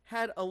rope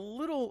had a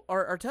little,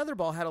 our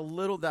tetherball had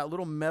that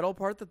little metal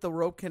part that the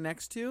rope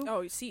connects to.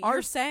 Oh, you see,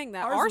 you're saying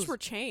that. Ours were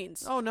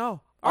chains. Oh,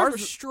 no. Ours were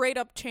straight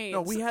up chains.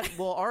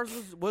 No, ours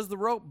was the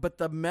rope, but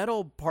the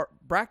metal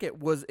bracket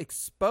was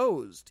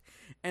exposed.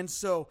 And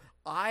so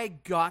I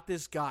got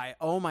this guy.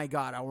 Oh my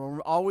God. I will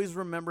always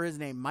remember his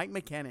name, Mike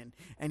McKinnon.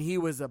 And he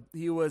was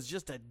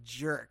just a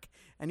jerk.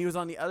 And he was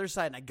on the other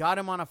side, and I got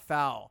him on a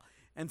foul.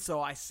 And so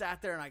I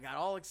sat there and I got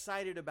all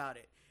excited about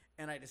it.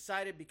 And I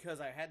decided, because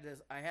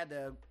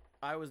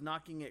I was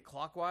knocking it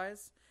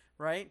clockwise,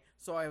 right?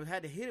 So I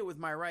had to hit it with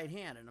my right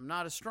hand, and I'm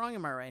not as strong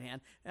in my right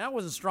hand. And I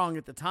wasn't strong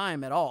at the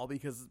time at all,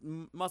 because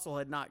muscle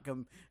had not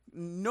come.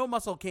 No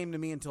muscle came to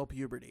me until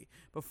puberty.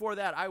 Before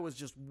that, I was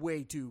just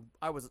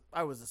I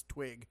was this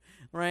twig,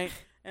 right?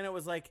 And it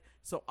was like,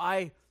 so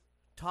I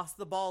tossed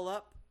the ball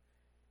up,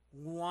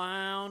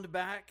 wound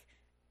back,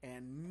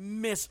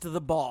 and missed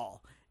the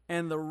ball.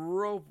 And the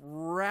rope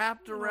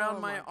wrapped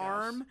around my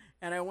arm,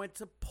 and I went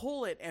to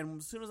pull it. And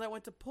as soon as I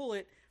went to pull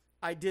it,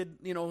 I did,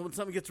 when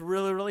something gets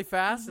really, really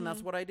fast, and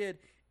that's what I did.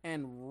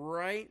 And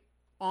right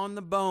on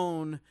the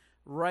bone,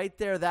 right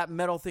there, that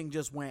metal thing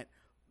just went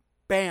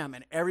bam,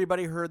 and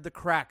everybody heard the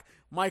crack.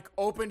 Mike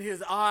opened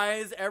his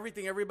eyes,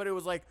 everything. Everybody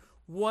was like,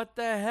 what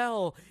the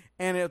hell?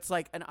 And it's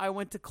like, and I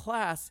went to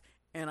class,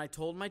 and I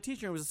told my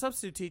teacher, it was a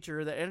substitute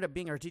teacher that ended up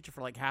being our teacher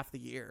for like half the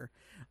year.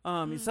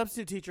 He's a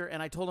substitute teacher,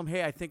 and I told him,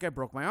 hey, I think I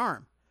broke my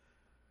arm.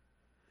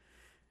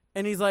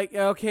 And he's like,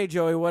 okay,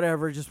 Joey,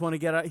 whatever. He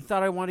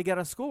thought I wanted to get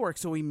out of schoolwork,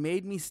 so he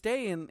made me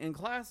stay in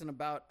class. And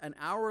about an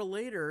hour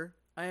later,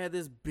 I had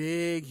this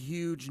big,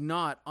 huge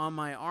knot on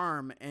my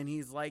arm, and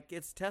he's like,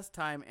 it's test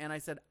time. And I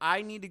said,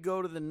 I need to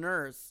go to the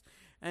nurse.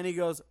 And he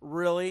goes,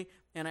 really?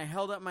 And I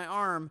held up my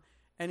arm,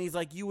 and he's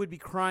like, you would be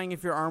crying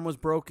if your arm was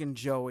broken,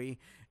 Joey.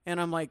 And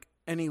I'm like,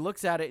 and he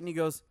looks at it, and he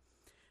goes,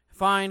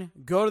 fine,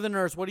 go to the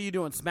nurse. What are you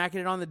doing? Smacking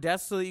it on the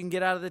desk so that you can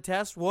get out of the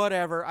test?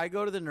 Whatever. I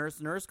go to the nurse.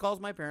 The nurse calls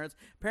my parents.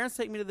 Parents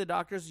take me to the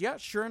doctors. Yeah,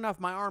 sure enough,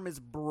 my arm is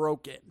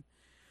broken.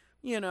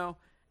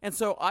 And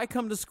so I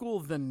come to school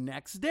the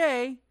next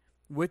day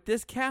with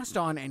this cast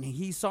on, and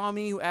he saw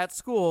me at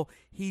school.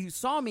 He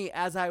saw me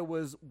as I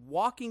was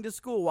walking to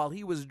school while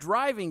he was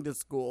driving to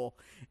school,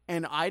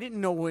 and I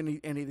didn't know any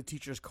of the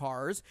teachers'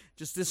 cars.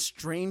 Just this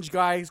strange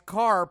guy's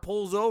car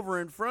pulls over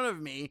in front of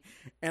me,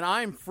 and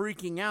I'm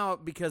freaking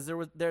out because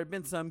there had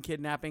been some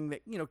kidnapping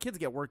that, kids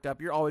get worked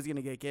up. You're always going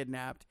to get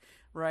kidnapped,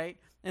 right?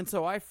 And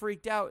so I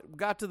freaked out,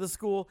 got to the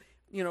school,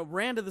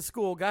 ran to the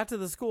school, got to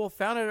the school,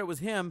 found out it was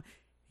him.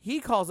 He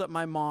calls up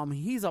my mom.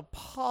 He's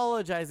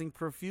apologizing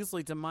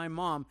profusely to my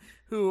mom,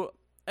 who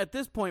at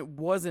this point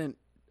wasn't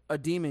a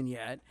demon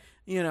yet,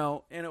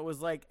 and it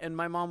was like, and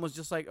my mom was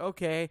just like,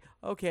 okay.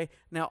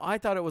 Now I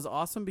thought it was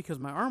awesome because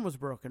my arm was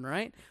broken,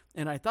 right?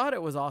 And I thought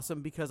it was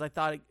awesome because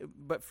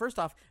but first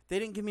off, they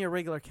didn't give me a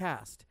regular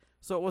cast.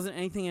 So it wasn't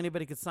anything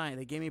anybody could sign.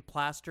 They gave me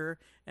plaster,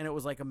 and it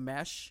was like a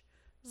mesh,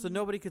 so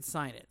nobody could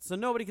sign it. So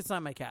nobody could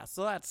sign my cast.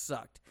 So that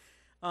sucked.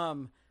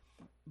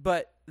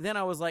 But then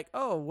I was like,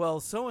 oh, well,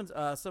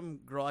 some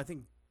girl, I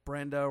think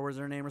Brenda was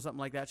her name or something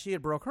like that, she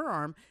had broke her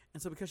arm,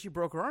 and so because she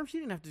broke her arm, she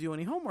didn't have to do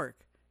any homework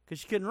because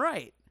she couldn't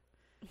write.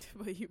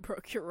 But you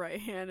broke your right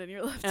hand and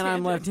you're left-handed. And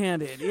I'm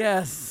left-handed,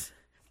 yes.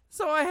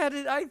 So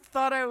I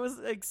thought I was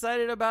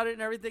excited about it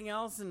and everything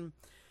else, and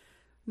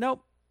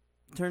nope.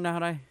 Turned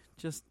out I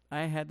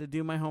had to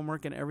do my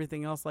homework and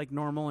everything else like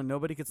normal, and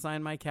nobody could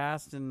sign my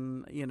cast,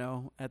 and,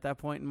 at that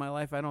point in my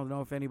life, I don't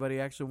know if anybody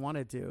actually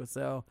wanted to.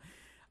 So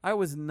I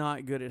was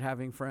not good at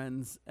having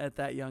friends at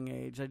that young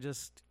age.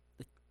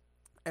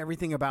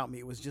 Everything about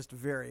me was just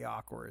very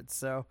awkward.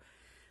 So,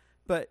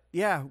 but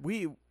yeah,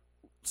 we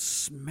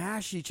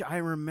smash I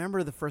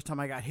remember the first time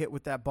I got hit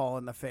with that ball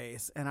in the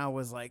face, and I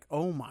was like,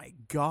 oh my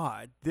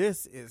God,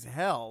 this is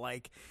hell.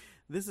 Like,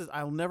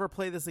 I'll never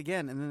play this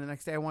again. And then the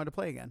next day I wanted to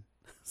play again.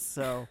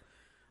 So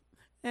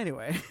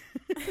anyway.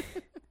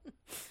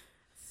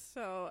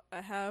 So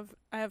I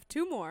have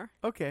 2 more.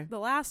 Okay. The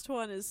last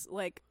one is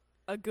like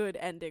a good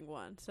ending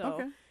one. So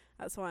okay.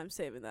 That's why I'm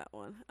saving that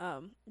one.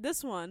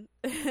 This one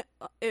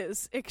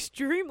is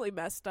extremely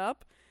messed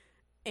up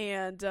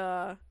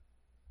and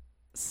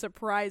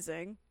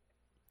surprising.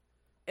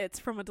 It's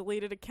from a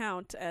deleted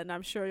account, and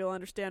I'm sure you'll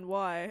understand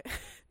why.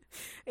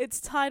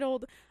 It's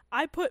titled,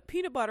 "I put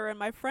peanut butter in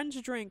my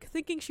friend's drink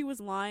thinking she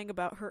was lying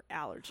about her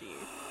allergy."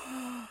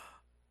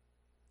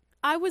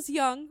 I was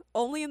young,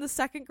 only in the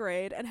 2nd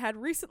grade, and had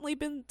recently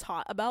been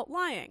taught about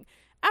lying.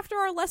 After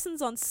our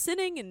lessons on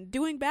sinning and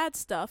doing bad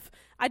stuff,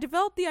 I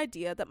developed the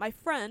idea that my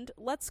friend,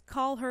 let's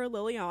call her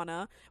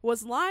Liliana,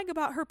 was lying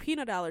about her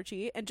peanut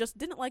allergy and just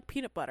didn't like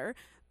peanut butter,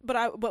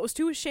 but was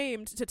too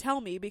ashamed to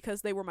tell me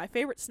because they were my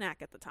favorite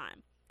snack at the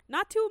time.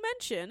 Not to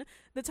mention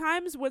the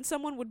times when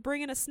someone would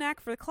bring in a snack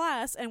for the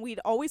class and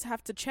we'd always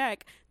have to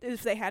check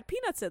if they had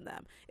peanuts in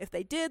them. If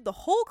they did, the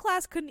whole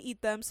class couldn't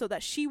eat them so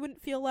that she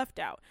wouldn't feel left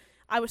out.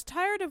 I was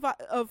tired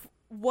of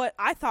what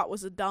I thought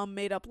was a dumb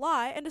made-up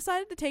lie and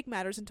decided to take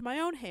matters into my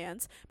own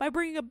hands by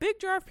bringing a big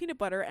jar of peanut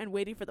butter and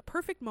waiting for the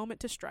perfect moment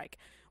to strike.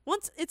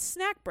 Once it's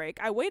snack break,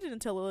 I waited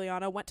until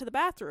Liliana went to the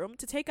bathroom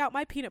to take out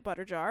my peanut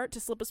butter jar to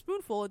slip a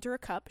spoonful into her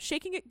cup,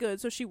 shaking it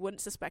good so she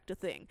wouldn't suspect a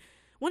thing.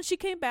 Once she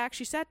came back,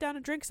 she sat down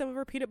and drank some of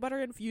her peanut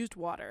butter-infused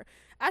water.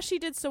 As she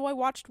did so, I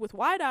watched with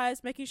wide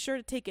eyes, making sure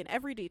to take in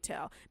every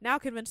detail, now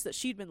convinced that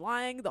she'd been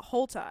lying the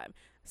whole time.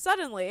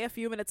 Suddenly, a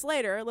few minutes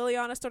later,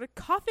 Liliana started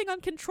coughing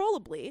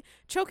uncontrollably,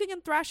 choking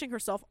and thrashing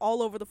herself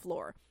all over the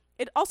floor.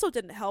 It also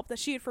didn't help that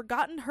she had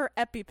forgotten her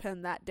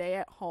EpiPen that day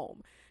at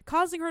home,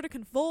 causing her to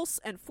convulse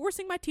and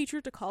forcing my teacher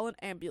to call an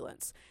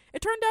ambulance.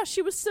 It turned out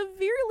she was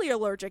severely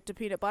allergic to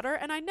peanut butter,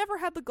 and I never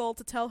had the gall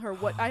to tell her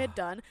what I had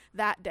done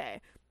that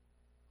day.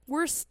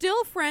 We're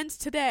still friends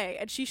today,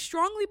 and she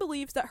strongly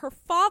believes that her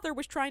father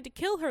was trying to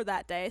kill her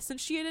that day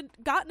since she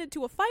had gotten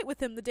into a fight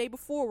with him the day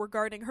before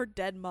regarding her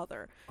dead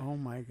mother. Oh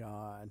my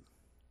God.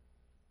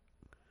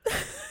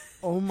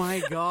 Oh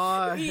my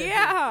God.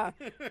 Yeah.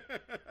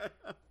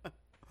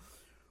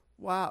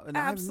 Wow. And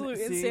absolute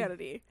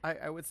insanity.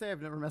 I would say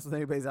I've never messed with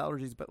anybody's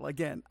allergies, but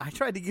again, I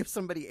tried to give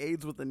somebody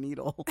AIDS with a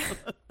needle.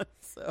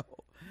 So.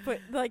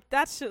 But like,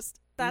 that's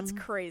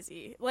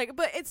crazy. Like,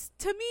 but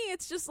to me,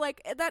 it's just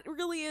like, that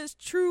really is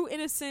true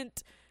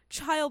innocent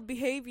child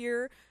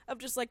behavior of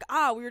just like,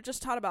 we were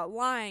just taught about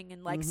lying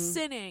and like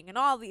sinning and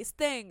all these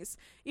things,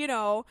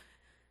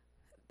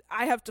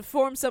 I have to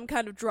form some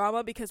kind of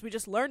drama because we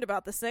just learned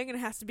about this thing and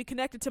it has to be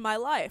connected to my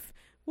life.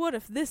 What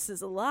if this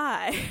is a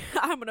lie?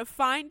 I'm going to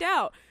find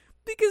out.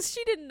 Because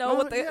she didn't know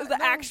what the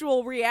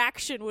actual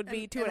reaction would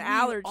be to an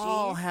allergy. We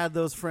all had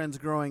those friends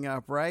growing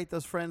up, right?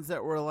 Those friends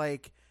that were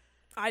like...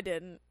 I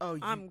didn't.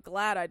 I'm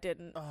glad I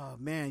didn't. Oh,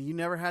 man. You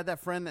never had that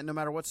friend that no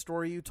matter what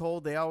story you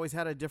told, they always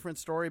had a different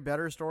story,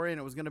 better story, and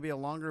it was going to be a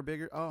longer,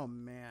 bigger... Oh,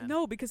 man.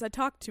 No, because I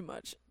talked too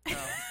much.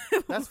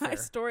 Oh, that's My fair.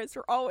 stories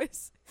were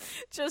always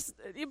just...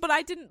 But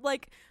I didn't,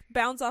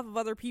 bounce off of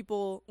other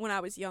people when I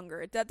was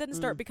younger. That didn't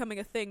start becoming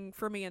a thing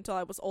for me until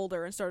I was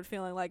older and started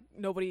feeling like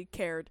nobody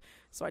cared.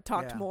 So I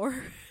talked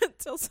more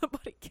until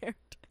somebody cared.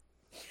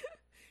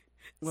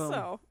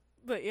 Well,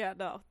 but yeah,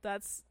 no,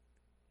 that's...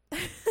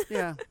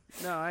 Yeah.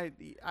 No,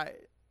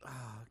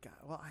 oh, God.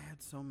 Well, I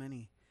had so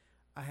many.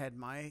 I had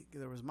Mike.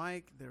 There was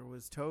Mike. There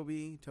was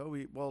Toby.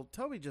 Toby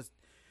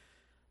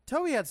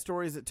had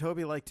stories that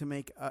Toby liked to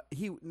make.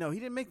 He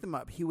didn't make them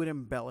up. He would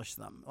embellish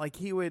them. Like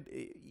you'd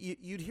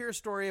hear a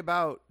story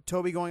about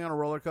Toby going on a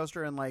roller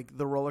coaster and like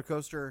the roller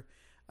coaster,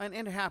 and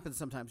it happens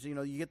sometimes.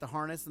 You get the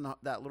harness and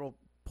that little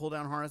pull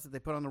down harness that they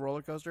put on the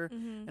roller coaster,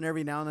 and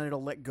every now and then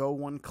it'll let go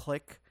one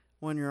click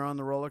when you're on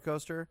the roller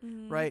coaster,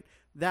 right?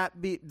 That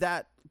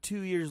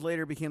 2 years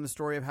later became the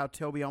story of how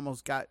Toby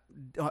almost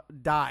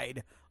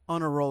died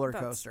on a roller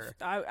coaster.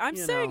 I'm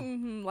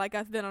saying like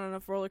I've been on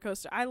enough roller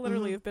coaster. I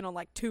literally have been on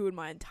like 2 in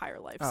my entire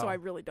life, so I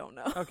really don't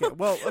know. Okay,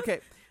 well,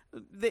 okay.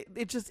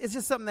 It's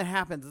just something that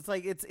happens. It's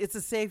like it's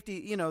a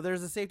safety.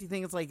 There's a safety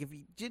thing. It's like if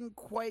you didn't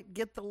quite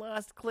get the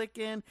last click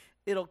in,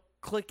 it'll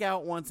click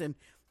out once, and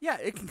yeah,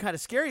 it can kind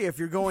of scare you if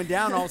you're going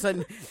down. All of a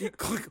sudden, you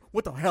click.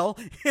 What the hell?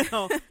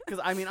 Because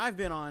I mean, I've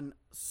been on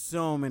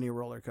so many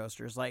roller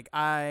coasters. Like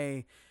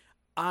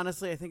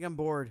honestly, I think I'm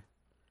bored.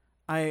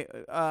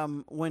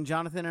 When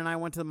Jonathan and I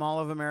went to the Mall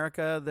of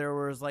America,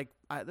 there's like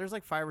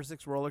 5 or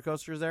 6 roller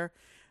coasters there.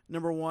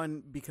 Number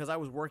one, because I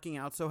was working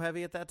out so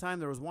heavy at that time,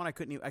 there was one I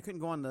couldn't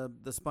go on the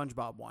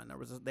SpongeBob one.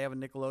 They have a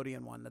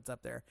Nickelodeon one that's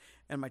up there,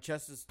 and my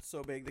chest is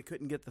so big they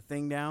couldn't get the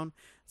thing down.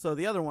 So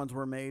the other ones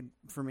were made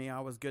for me.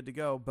 I was good to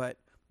go, but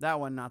that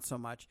one not so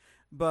much.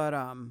 But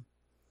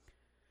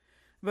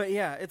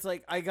yeah, it's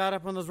like I got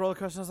up on those roller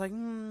coasters. I was like,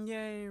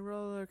 yay,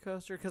 roller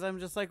coaster, because I'm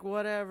just like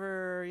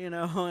whatever,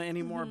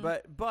 anymore.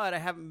 Mm-hmm. But I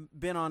haven't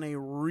been on a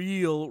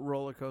real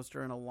roller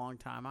coaster in a long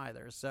time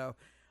either. So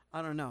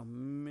I don't know.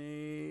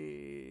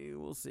 Maybe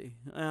we'll see.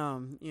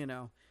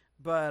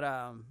 But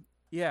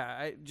yeah,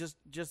 I just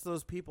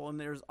those people, and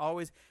there's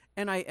always,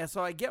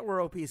 so I get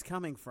where OP is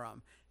coming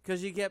from.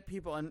 Because you get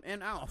people, and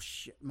oh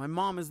shit, my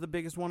mom is the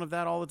biggest one of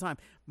that all the time.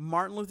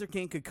 Martin Luther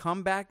King could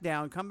come back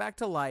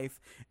to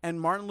life,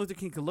 and Martin Luther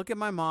King could look at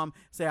my mom,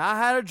 say, I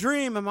had a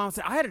dream, and mom would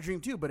say, I had a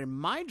dream too, but in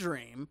my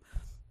dream,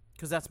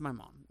 because that's my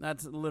mom.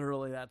 That's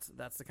literally,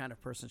 that's the kind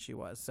of person she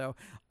was. So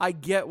I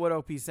get what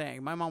OP's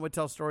saying. My mom would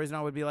tell stories, and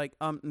I would be like,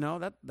 no,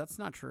 that's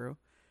not true.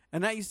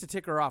 And that used to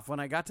tick her off when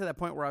I got to that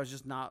point where I was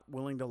just not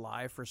willing to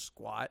lie for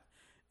squat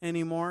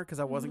anymore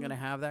because I wasn't going to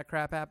have that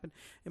crap happen.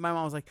 And my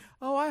mom was like,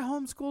 oh, I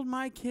homeschooled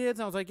my kids.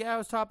 And I was like, yeah, I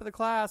was top of the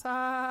class.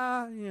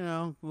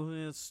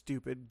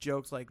 Stupid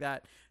jokes like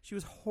that. She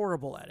was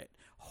horrible at it.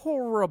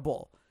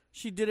 Horrible.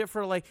 She did it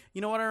for like,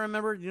 you know what I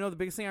remember? You know, the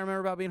biggest thing I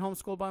remember about being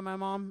homeschooled by my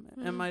mom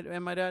and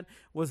my dad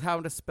was how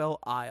to spell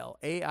aisle.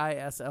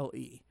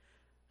 A-I-S-L-E.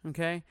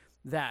 Okay?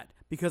 That.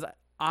 Because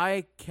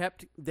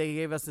they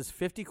gave us this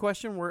 50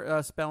 question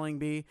spelling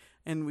bee,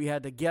 and we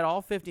had to get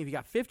all 50. If you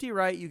got 50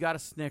 right, you got a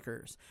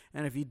Snickers.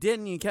 And if you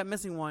didn't, you kept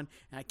missing one.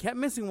 And I kept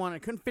missing one. I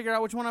couldn't figure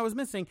out which one I was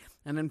missing.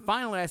 And then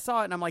finally I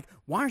saw it, and I'm like,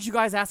 why aren't you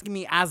guys asking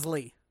me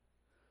Asley?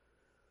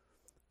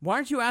 Why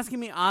aren't you asking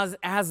me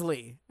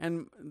Asley?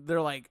 And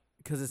they're like,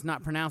 because it's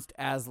not pronounced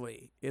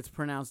Asley. It's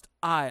pronounced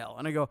aisle.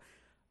 And I go,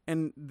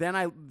 and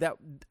then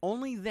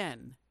only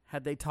then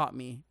had they taught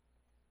me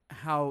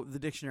how the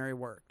dictionary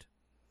worked.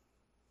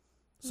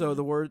 So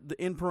the word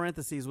in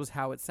parentheses was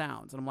how it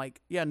sounds. And I'm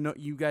like, yeah, no,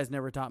 you guys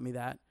never taught me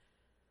that.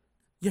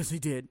 Yes, I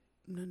did.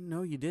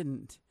 No, you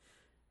didn't.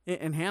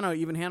 And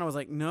Hannah was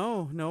like,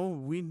 no.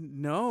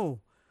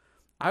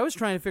 I was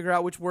trying to figure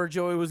out which word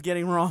Joey was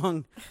getting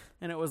wrong.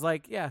 And it was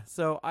like, yeah.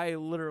 So I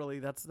literally,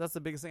 that's the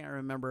biggest thing I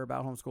remember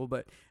about homeschool.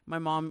 But my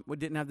mom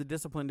didn't have the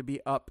discipline to be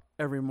up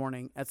every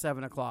morning at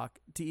 7 o'clock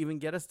to even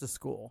get us to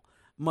school,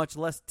 much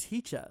less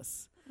teach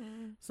us.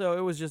 So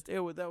it was just,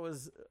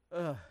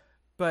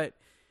 but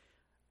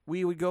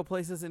we would go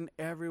places, and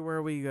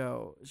everywhere we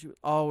go, she was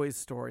always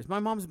stories. My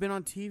mom's been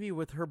on TV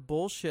with her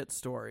bullshit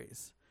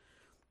stories.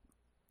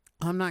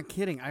 I'm not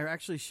kidding. I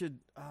actually should.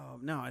 Oh,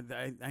 no,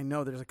 I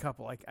know there's a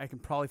couple. I can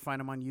probably find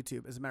them on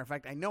YouTube. As a matter of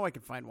fact, I know I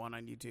can find one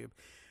on YouTube.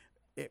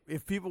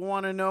 If people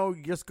want to know,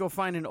 just go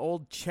find an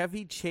old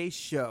Chevy Chase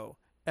show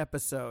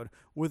episode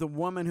with a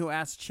woman who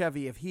asked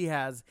Chevy if he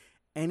has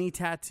any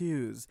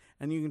tattoos.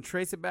 And you can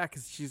trace it back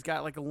because she's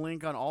got like a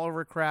link on all of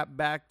her crap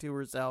back to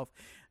herself,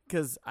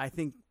 because I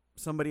think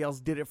somebody else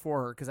did it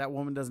for her, because that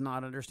woman does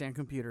not understand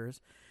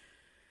computers.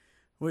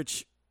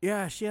 Which,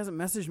 yeah, she hasn't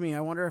messaged me.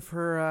 I wonder if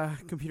her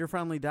computer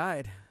finally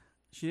died.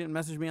 She didn't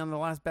message me on the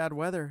last bad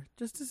weather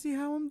just to see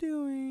how I'm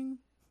doing.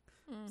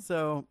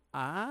 So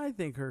I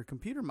think her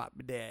computer might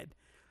be dead.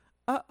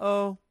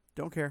 Uh-oh.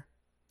 Don't care.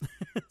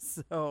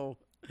 So,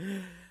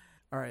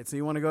 all right. So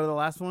you want to go to the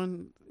last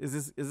one?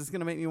 Is this going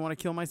to make me want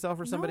to kill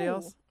myself or somebody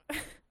else?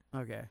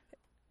 Okay.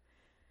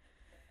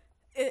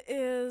 It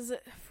is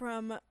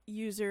from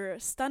user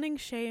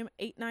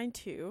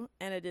StunningShame892,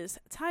 and it is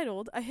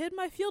titled, I hid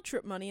my field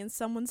trip money in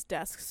someone's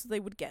desk so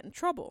they would get in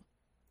trouble.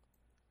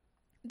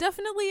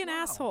 Definitely an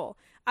asshole.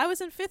 I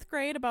was in 5th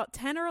grade, about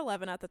 10 or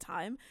 11 at the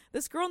time.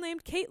 This girl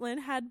named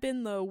Caitlin had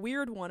been the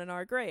weird one in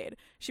our grade.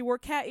 She wore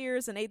cat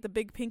ears and ate the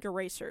big pink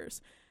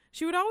erasers.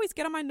 She would always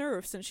get on my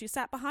nerves since she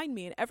sat behind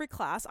me in every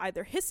class,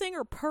 either hissing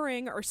or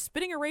purring or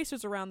spitting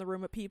erasers around the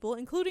room at people,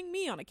 including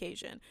me on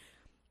occasion.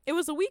 It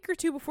was a week or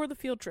two before the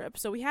field trip,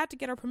 so we had to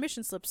get our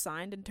permission slip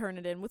signed and turn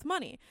it in with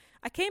money.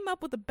 I came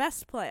up with the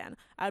best plan.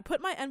 I would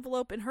put my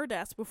envelope in her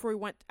desk before we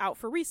went out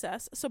for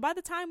recess, so by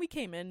the time we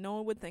came in, no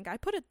one would think I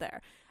put it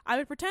there. I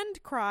would pretend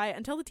to cry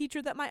and tell the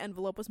teacher that my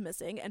envelope was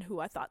missing and who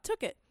I thought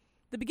took it.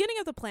 The beginning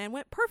of the plan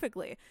went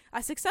perfectly.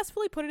 I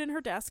successfully put it in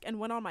her desk and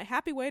went on my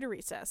happy way to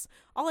recess.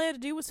 All I had to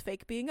do was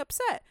fake being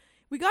upset.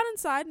 We got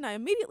inside, and I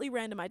immediately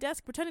ran to my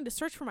desk, pretending to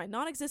search for my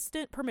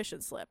non-existent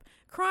permission slip.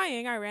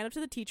 Crying, I ran up to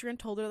the teacher and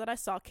told her that I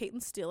saw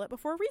Caitlin steal it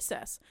before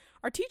recess.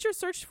 Our teacher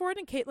searched for it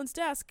in Caitlin's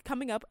desk,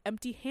 coming up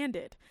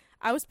empty-handed.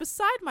 I was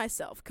beside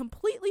myself,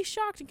 completely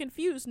shocked and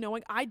confused,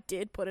 knowing I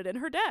did put it in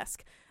her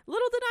desk.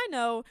 Little did I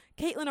know,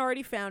 Caitlin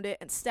already found it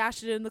and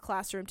stashed it in the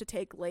classroom to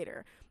take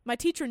later. My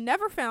teacher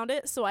never found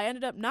it, so I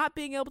ended up not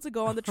being able to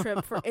go on the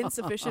trip for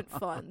insufficient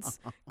funds.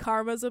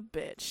 Karma's a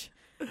bitch.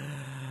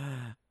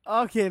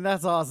 Okay,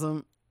 that's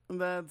awesome.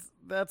 That's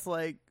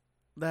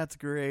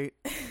great.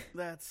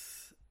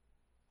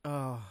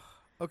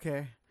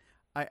 Okay.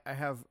 I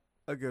have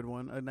a good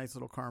one, a nice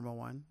little karma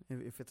one.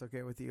 If it's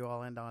okay with you,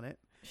 I'll end on it.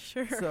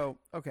 Sure. So,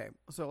 okay.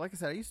 So, like I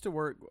said, I used to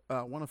work,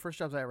 one of the first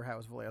jobs I ever had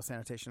was Vallejo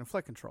Sanitation and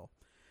Flood Control.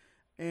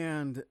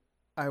 And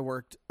I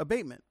worked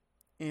abatement.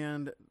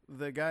 And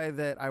the guy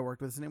that I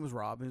worked with, his name was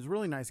Rob. He was a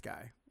really nice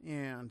guy.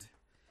 And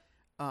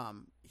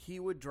he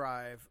would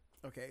drive.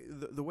 Okay,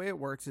 the way it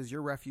works is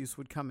your refuse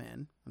would come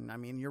in. And I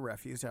mean, your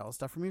refuse, all the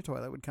stuff from your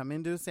toilet would come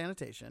into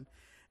sanitation.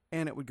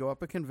 And it would go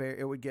up a conveyor.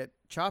 It would get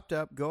chopped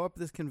up, go up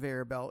this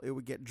conveyor belt. It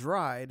would get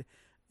dried.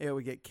 It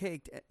would get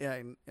caked,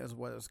 is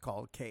what it's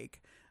called,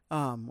 cake.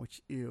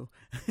 Which, ew.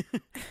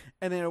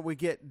 And then it would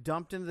get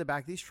dumped into the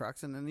back of these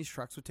trucks, and then these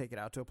trucks would take it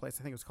out to a place,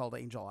 I think it was called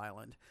Angel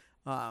Island,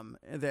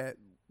 that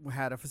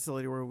had a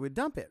facility where we would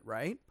dump it,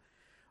 right?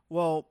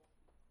 Well,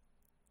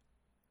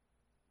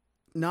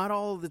 not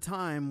all the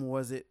time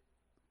was it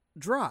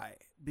dry,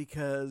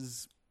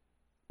 because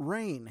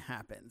rain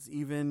happens.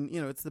 Even,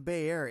 it's the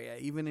Bay Area.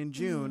 Even in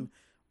June,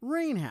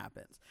 rain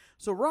happens.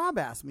 So Rob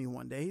asked me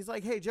one day, he's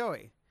like, "Hey,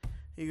 Joey,"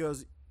 he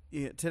goes,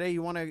 "Today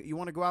you want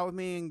to go out with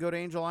me and go to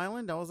Angel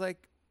Island?" I was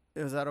like,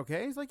 "Is that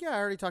okay?" He's like, "Yeah, I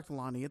already talked to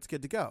Lonnie. It's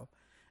good to go."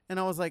 And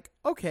I was like,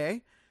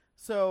 "Okay."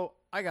 So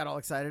I got all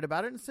excited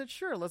about it and said,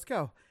 "Sure, let's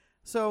go."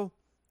 So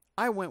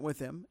I went with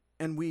him,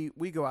 and we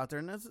go out there,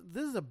 and this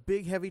is a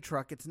big, heavy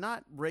truck. It's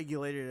not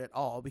regulated at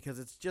all because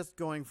it's just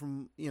going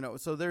from,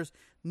 so there's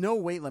no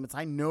weight limits.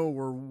 I know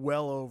we're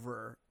well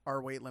over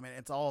our weight limit.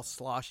 It's all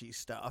sloshy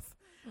stuff,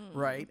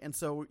 right? And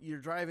so you're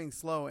driving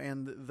slow,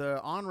 and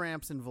the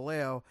on-ramps in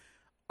Vallejo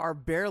are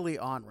barely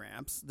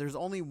on-ramps. There's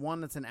only one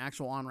that's an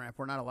actual on-ramp.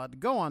 We're not allowed to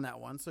go on that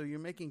one, so you're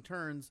making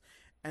turns,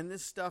 and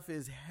this stuff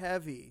is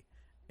heavy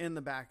in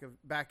the back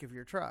of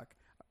your truck,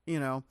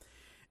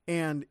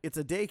 and it's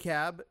a day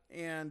cab,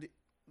 and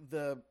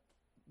the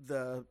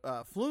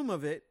flume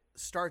of it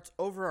starts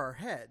over our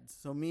heads.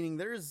 So meaning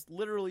there's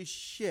literally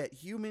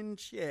human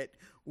shit,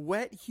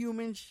 wet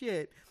human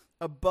shit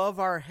above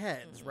our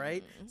heads,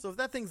 right? So if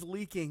that thing's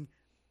leaking,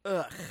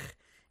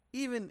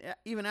 even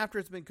after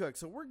it's been cooked.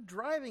 So we're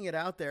driving it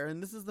out there,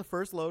 and this is the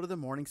first load of the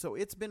morning, so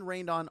it's been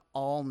rained on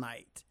all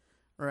night,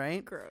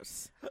 right?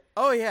 Gross.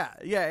 Oh yeah.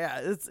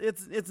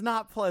 It's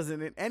not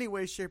pleasant in any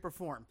way, shape, or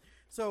form.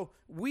 So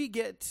we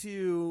get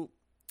to,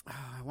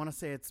 I want to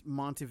say it's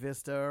Monte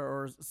Vista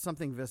or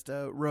something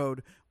Vista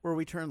Road, where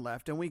we turn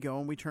left, and we go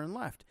and we turn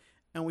left,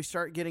 and we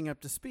start getting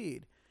up to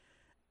speed.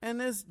 And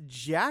this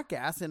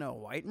jackass in a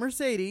white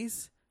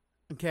Mercedes,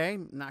 okay,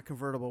 not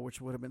convertible, which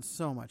would have been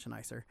so much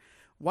nicer,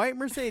 white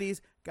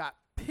Mercedes, got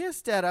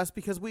pissed at us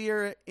because we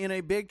are in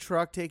a big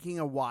truck taking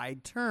a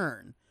wide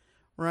turn,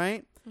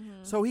 right?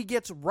 So he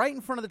gets right in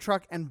front of the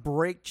truck and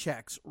brake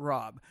checks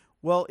Rob.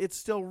 Well, it's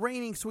still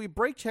raining, so he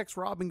brake checks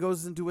Rob and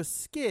goes into a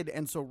skid,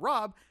 and so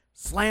Rob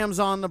slams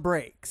on the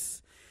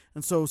brakes.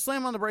 And so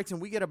slam on the brakes,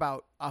 and we get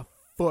about a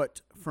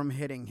foot from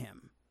hitting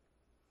him.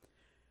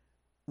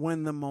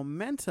 When the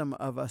momentum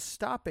of us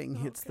stopping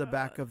hits the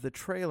back of the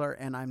trailer,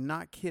 and I'm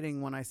not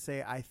kidding when I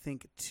say I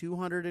think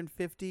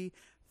 250,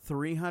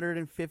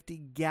 350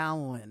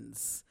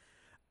 gallons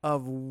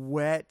of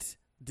wet,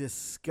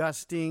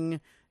 disgusting,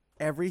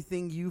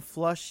 everything you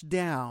flush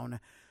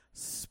down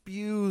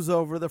spews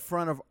over the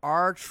front of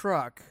our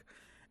truck.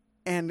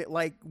 And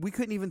like we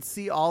couldn't even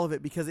see all of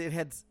it because it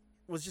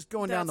was just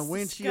going down the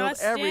windshield,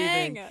 disgusting.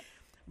 everything.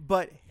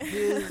 But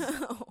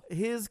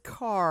his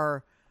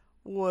car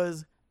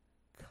was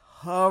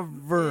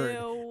covered.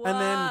 Ew.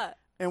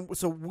 And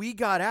so we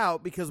got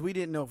out because we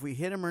didn't know if we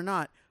hit him or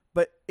not.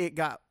 But it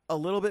got a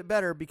little bit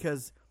better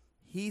because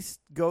he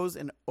goes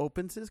and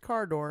opens his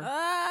car door,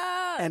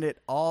 and a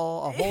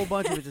whole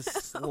bunch of it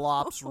just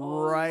slops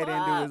right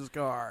into his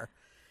car.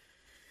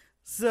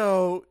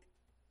 So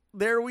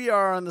there we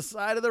are on the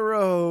side of the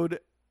road,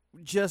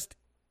 just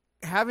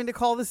having to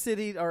call the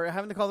city or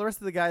having to call the rest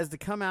of the guys to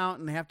come out,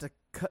 and they have to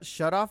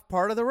shut off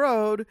part of the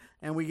road,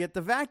 and we get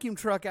the vacuum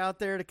truck out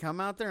there to come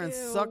out there and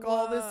suck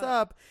all this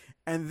up.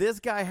 And this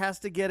guy has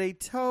to get a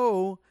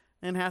tow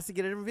and has to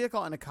get in a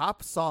vehicle, and a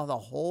cop saw the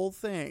whole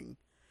thing.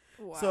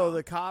 Wow. So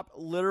the cop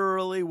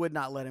literally would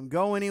not let him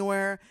go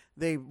anywhere.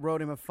 They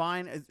wrote him a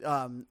fine.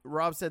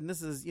 Rob said, and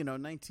this is,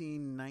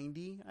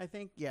 1990, I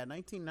think. Yeah,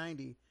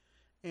 1990.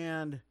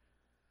 And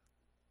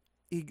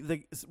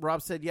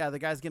Rob said, yeah, the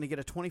guy's going to get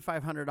a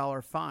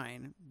 $2,500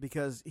 fine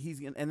because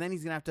and then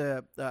he's going to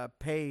have to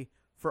pay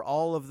for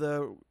all of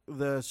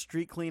the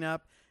street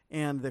cleanup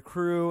and the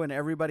crew and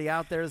everybody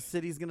out there. The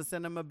city's going to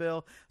send him a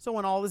bill. So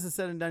when all this is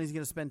said and done, he's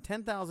going to spend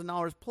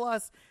 $10,000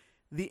 plus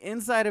the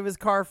inside of his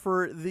car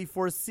for the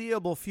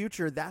foreseeable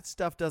future. That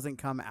stuff doesn't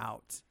come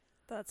out.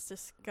 That's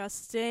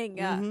disgusting.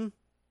 Mm-hmm.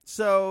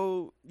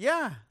 So,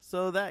 yeah.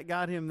 So that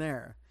got him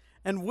there.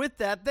 And with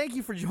that, thank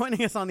you for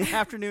joining us on the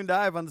Afternoon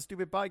Dive on the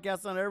Stupid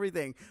Podcast on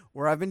Everything,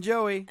 where I've been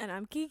Joey. And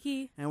I'm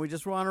Kiki. And we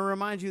just want to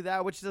remind you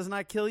that which does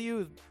not kill you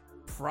is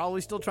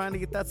probably still trying to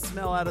get that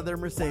smell out of their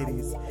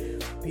Mercedes.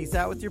 Peace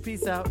out with your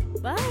peace out.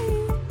 Bye.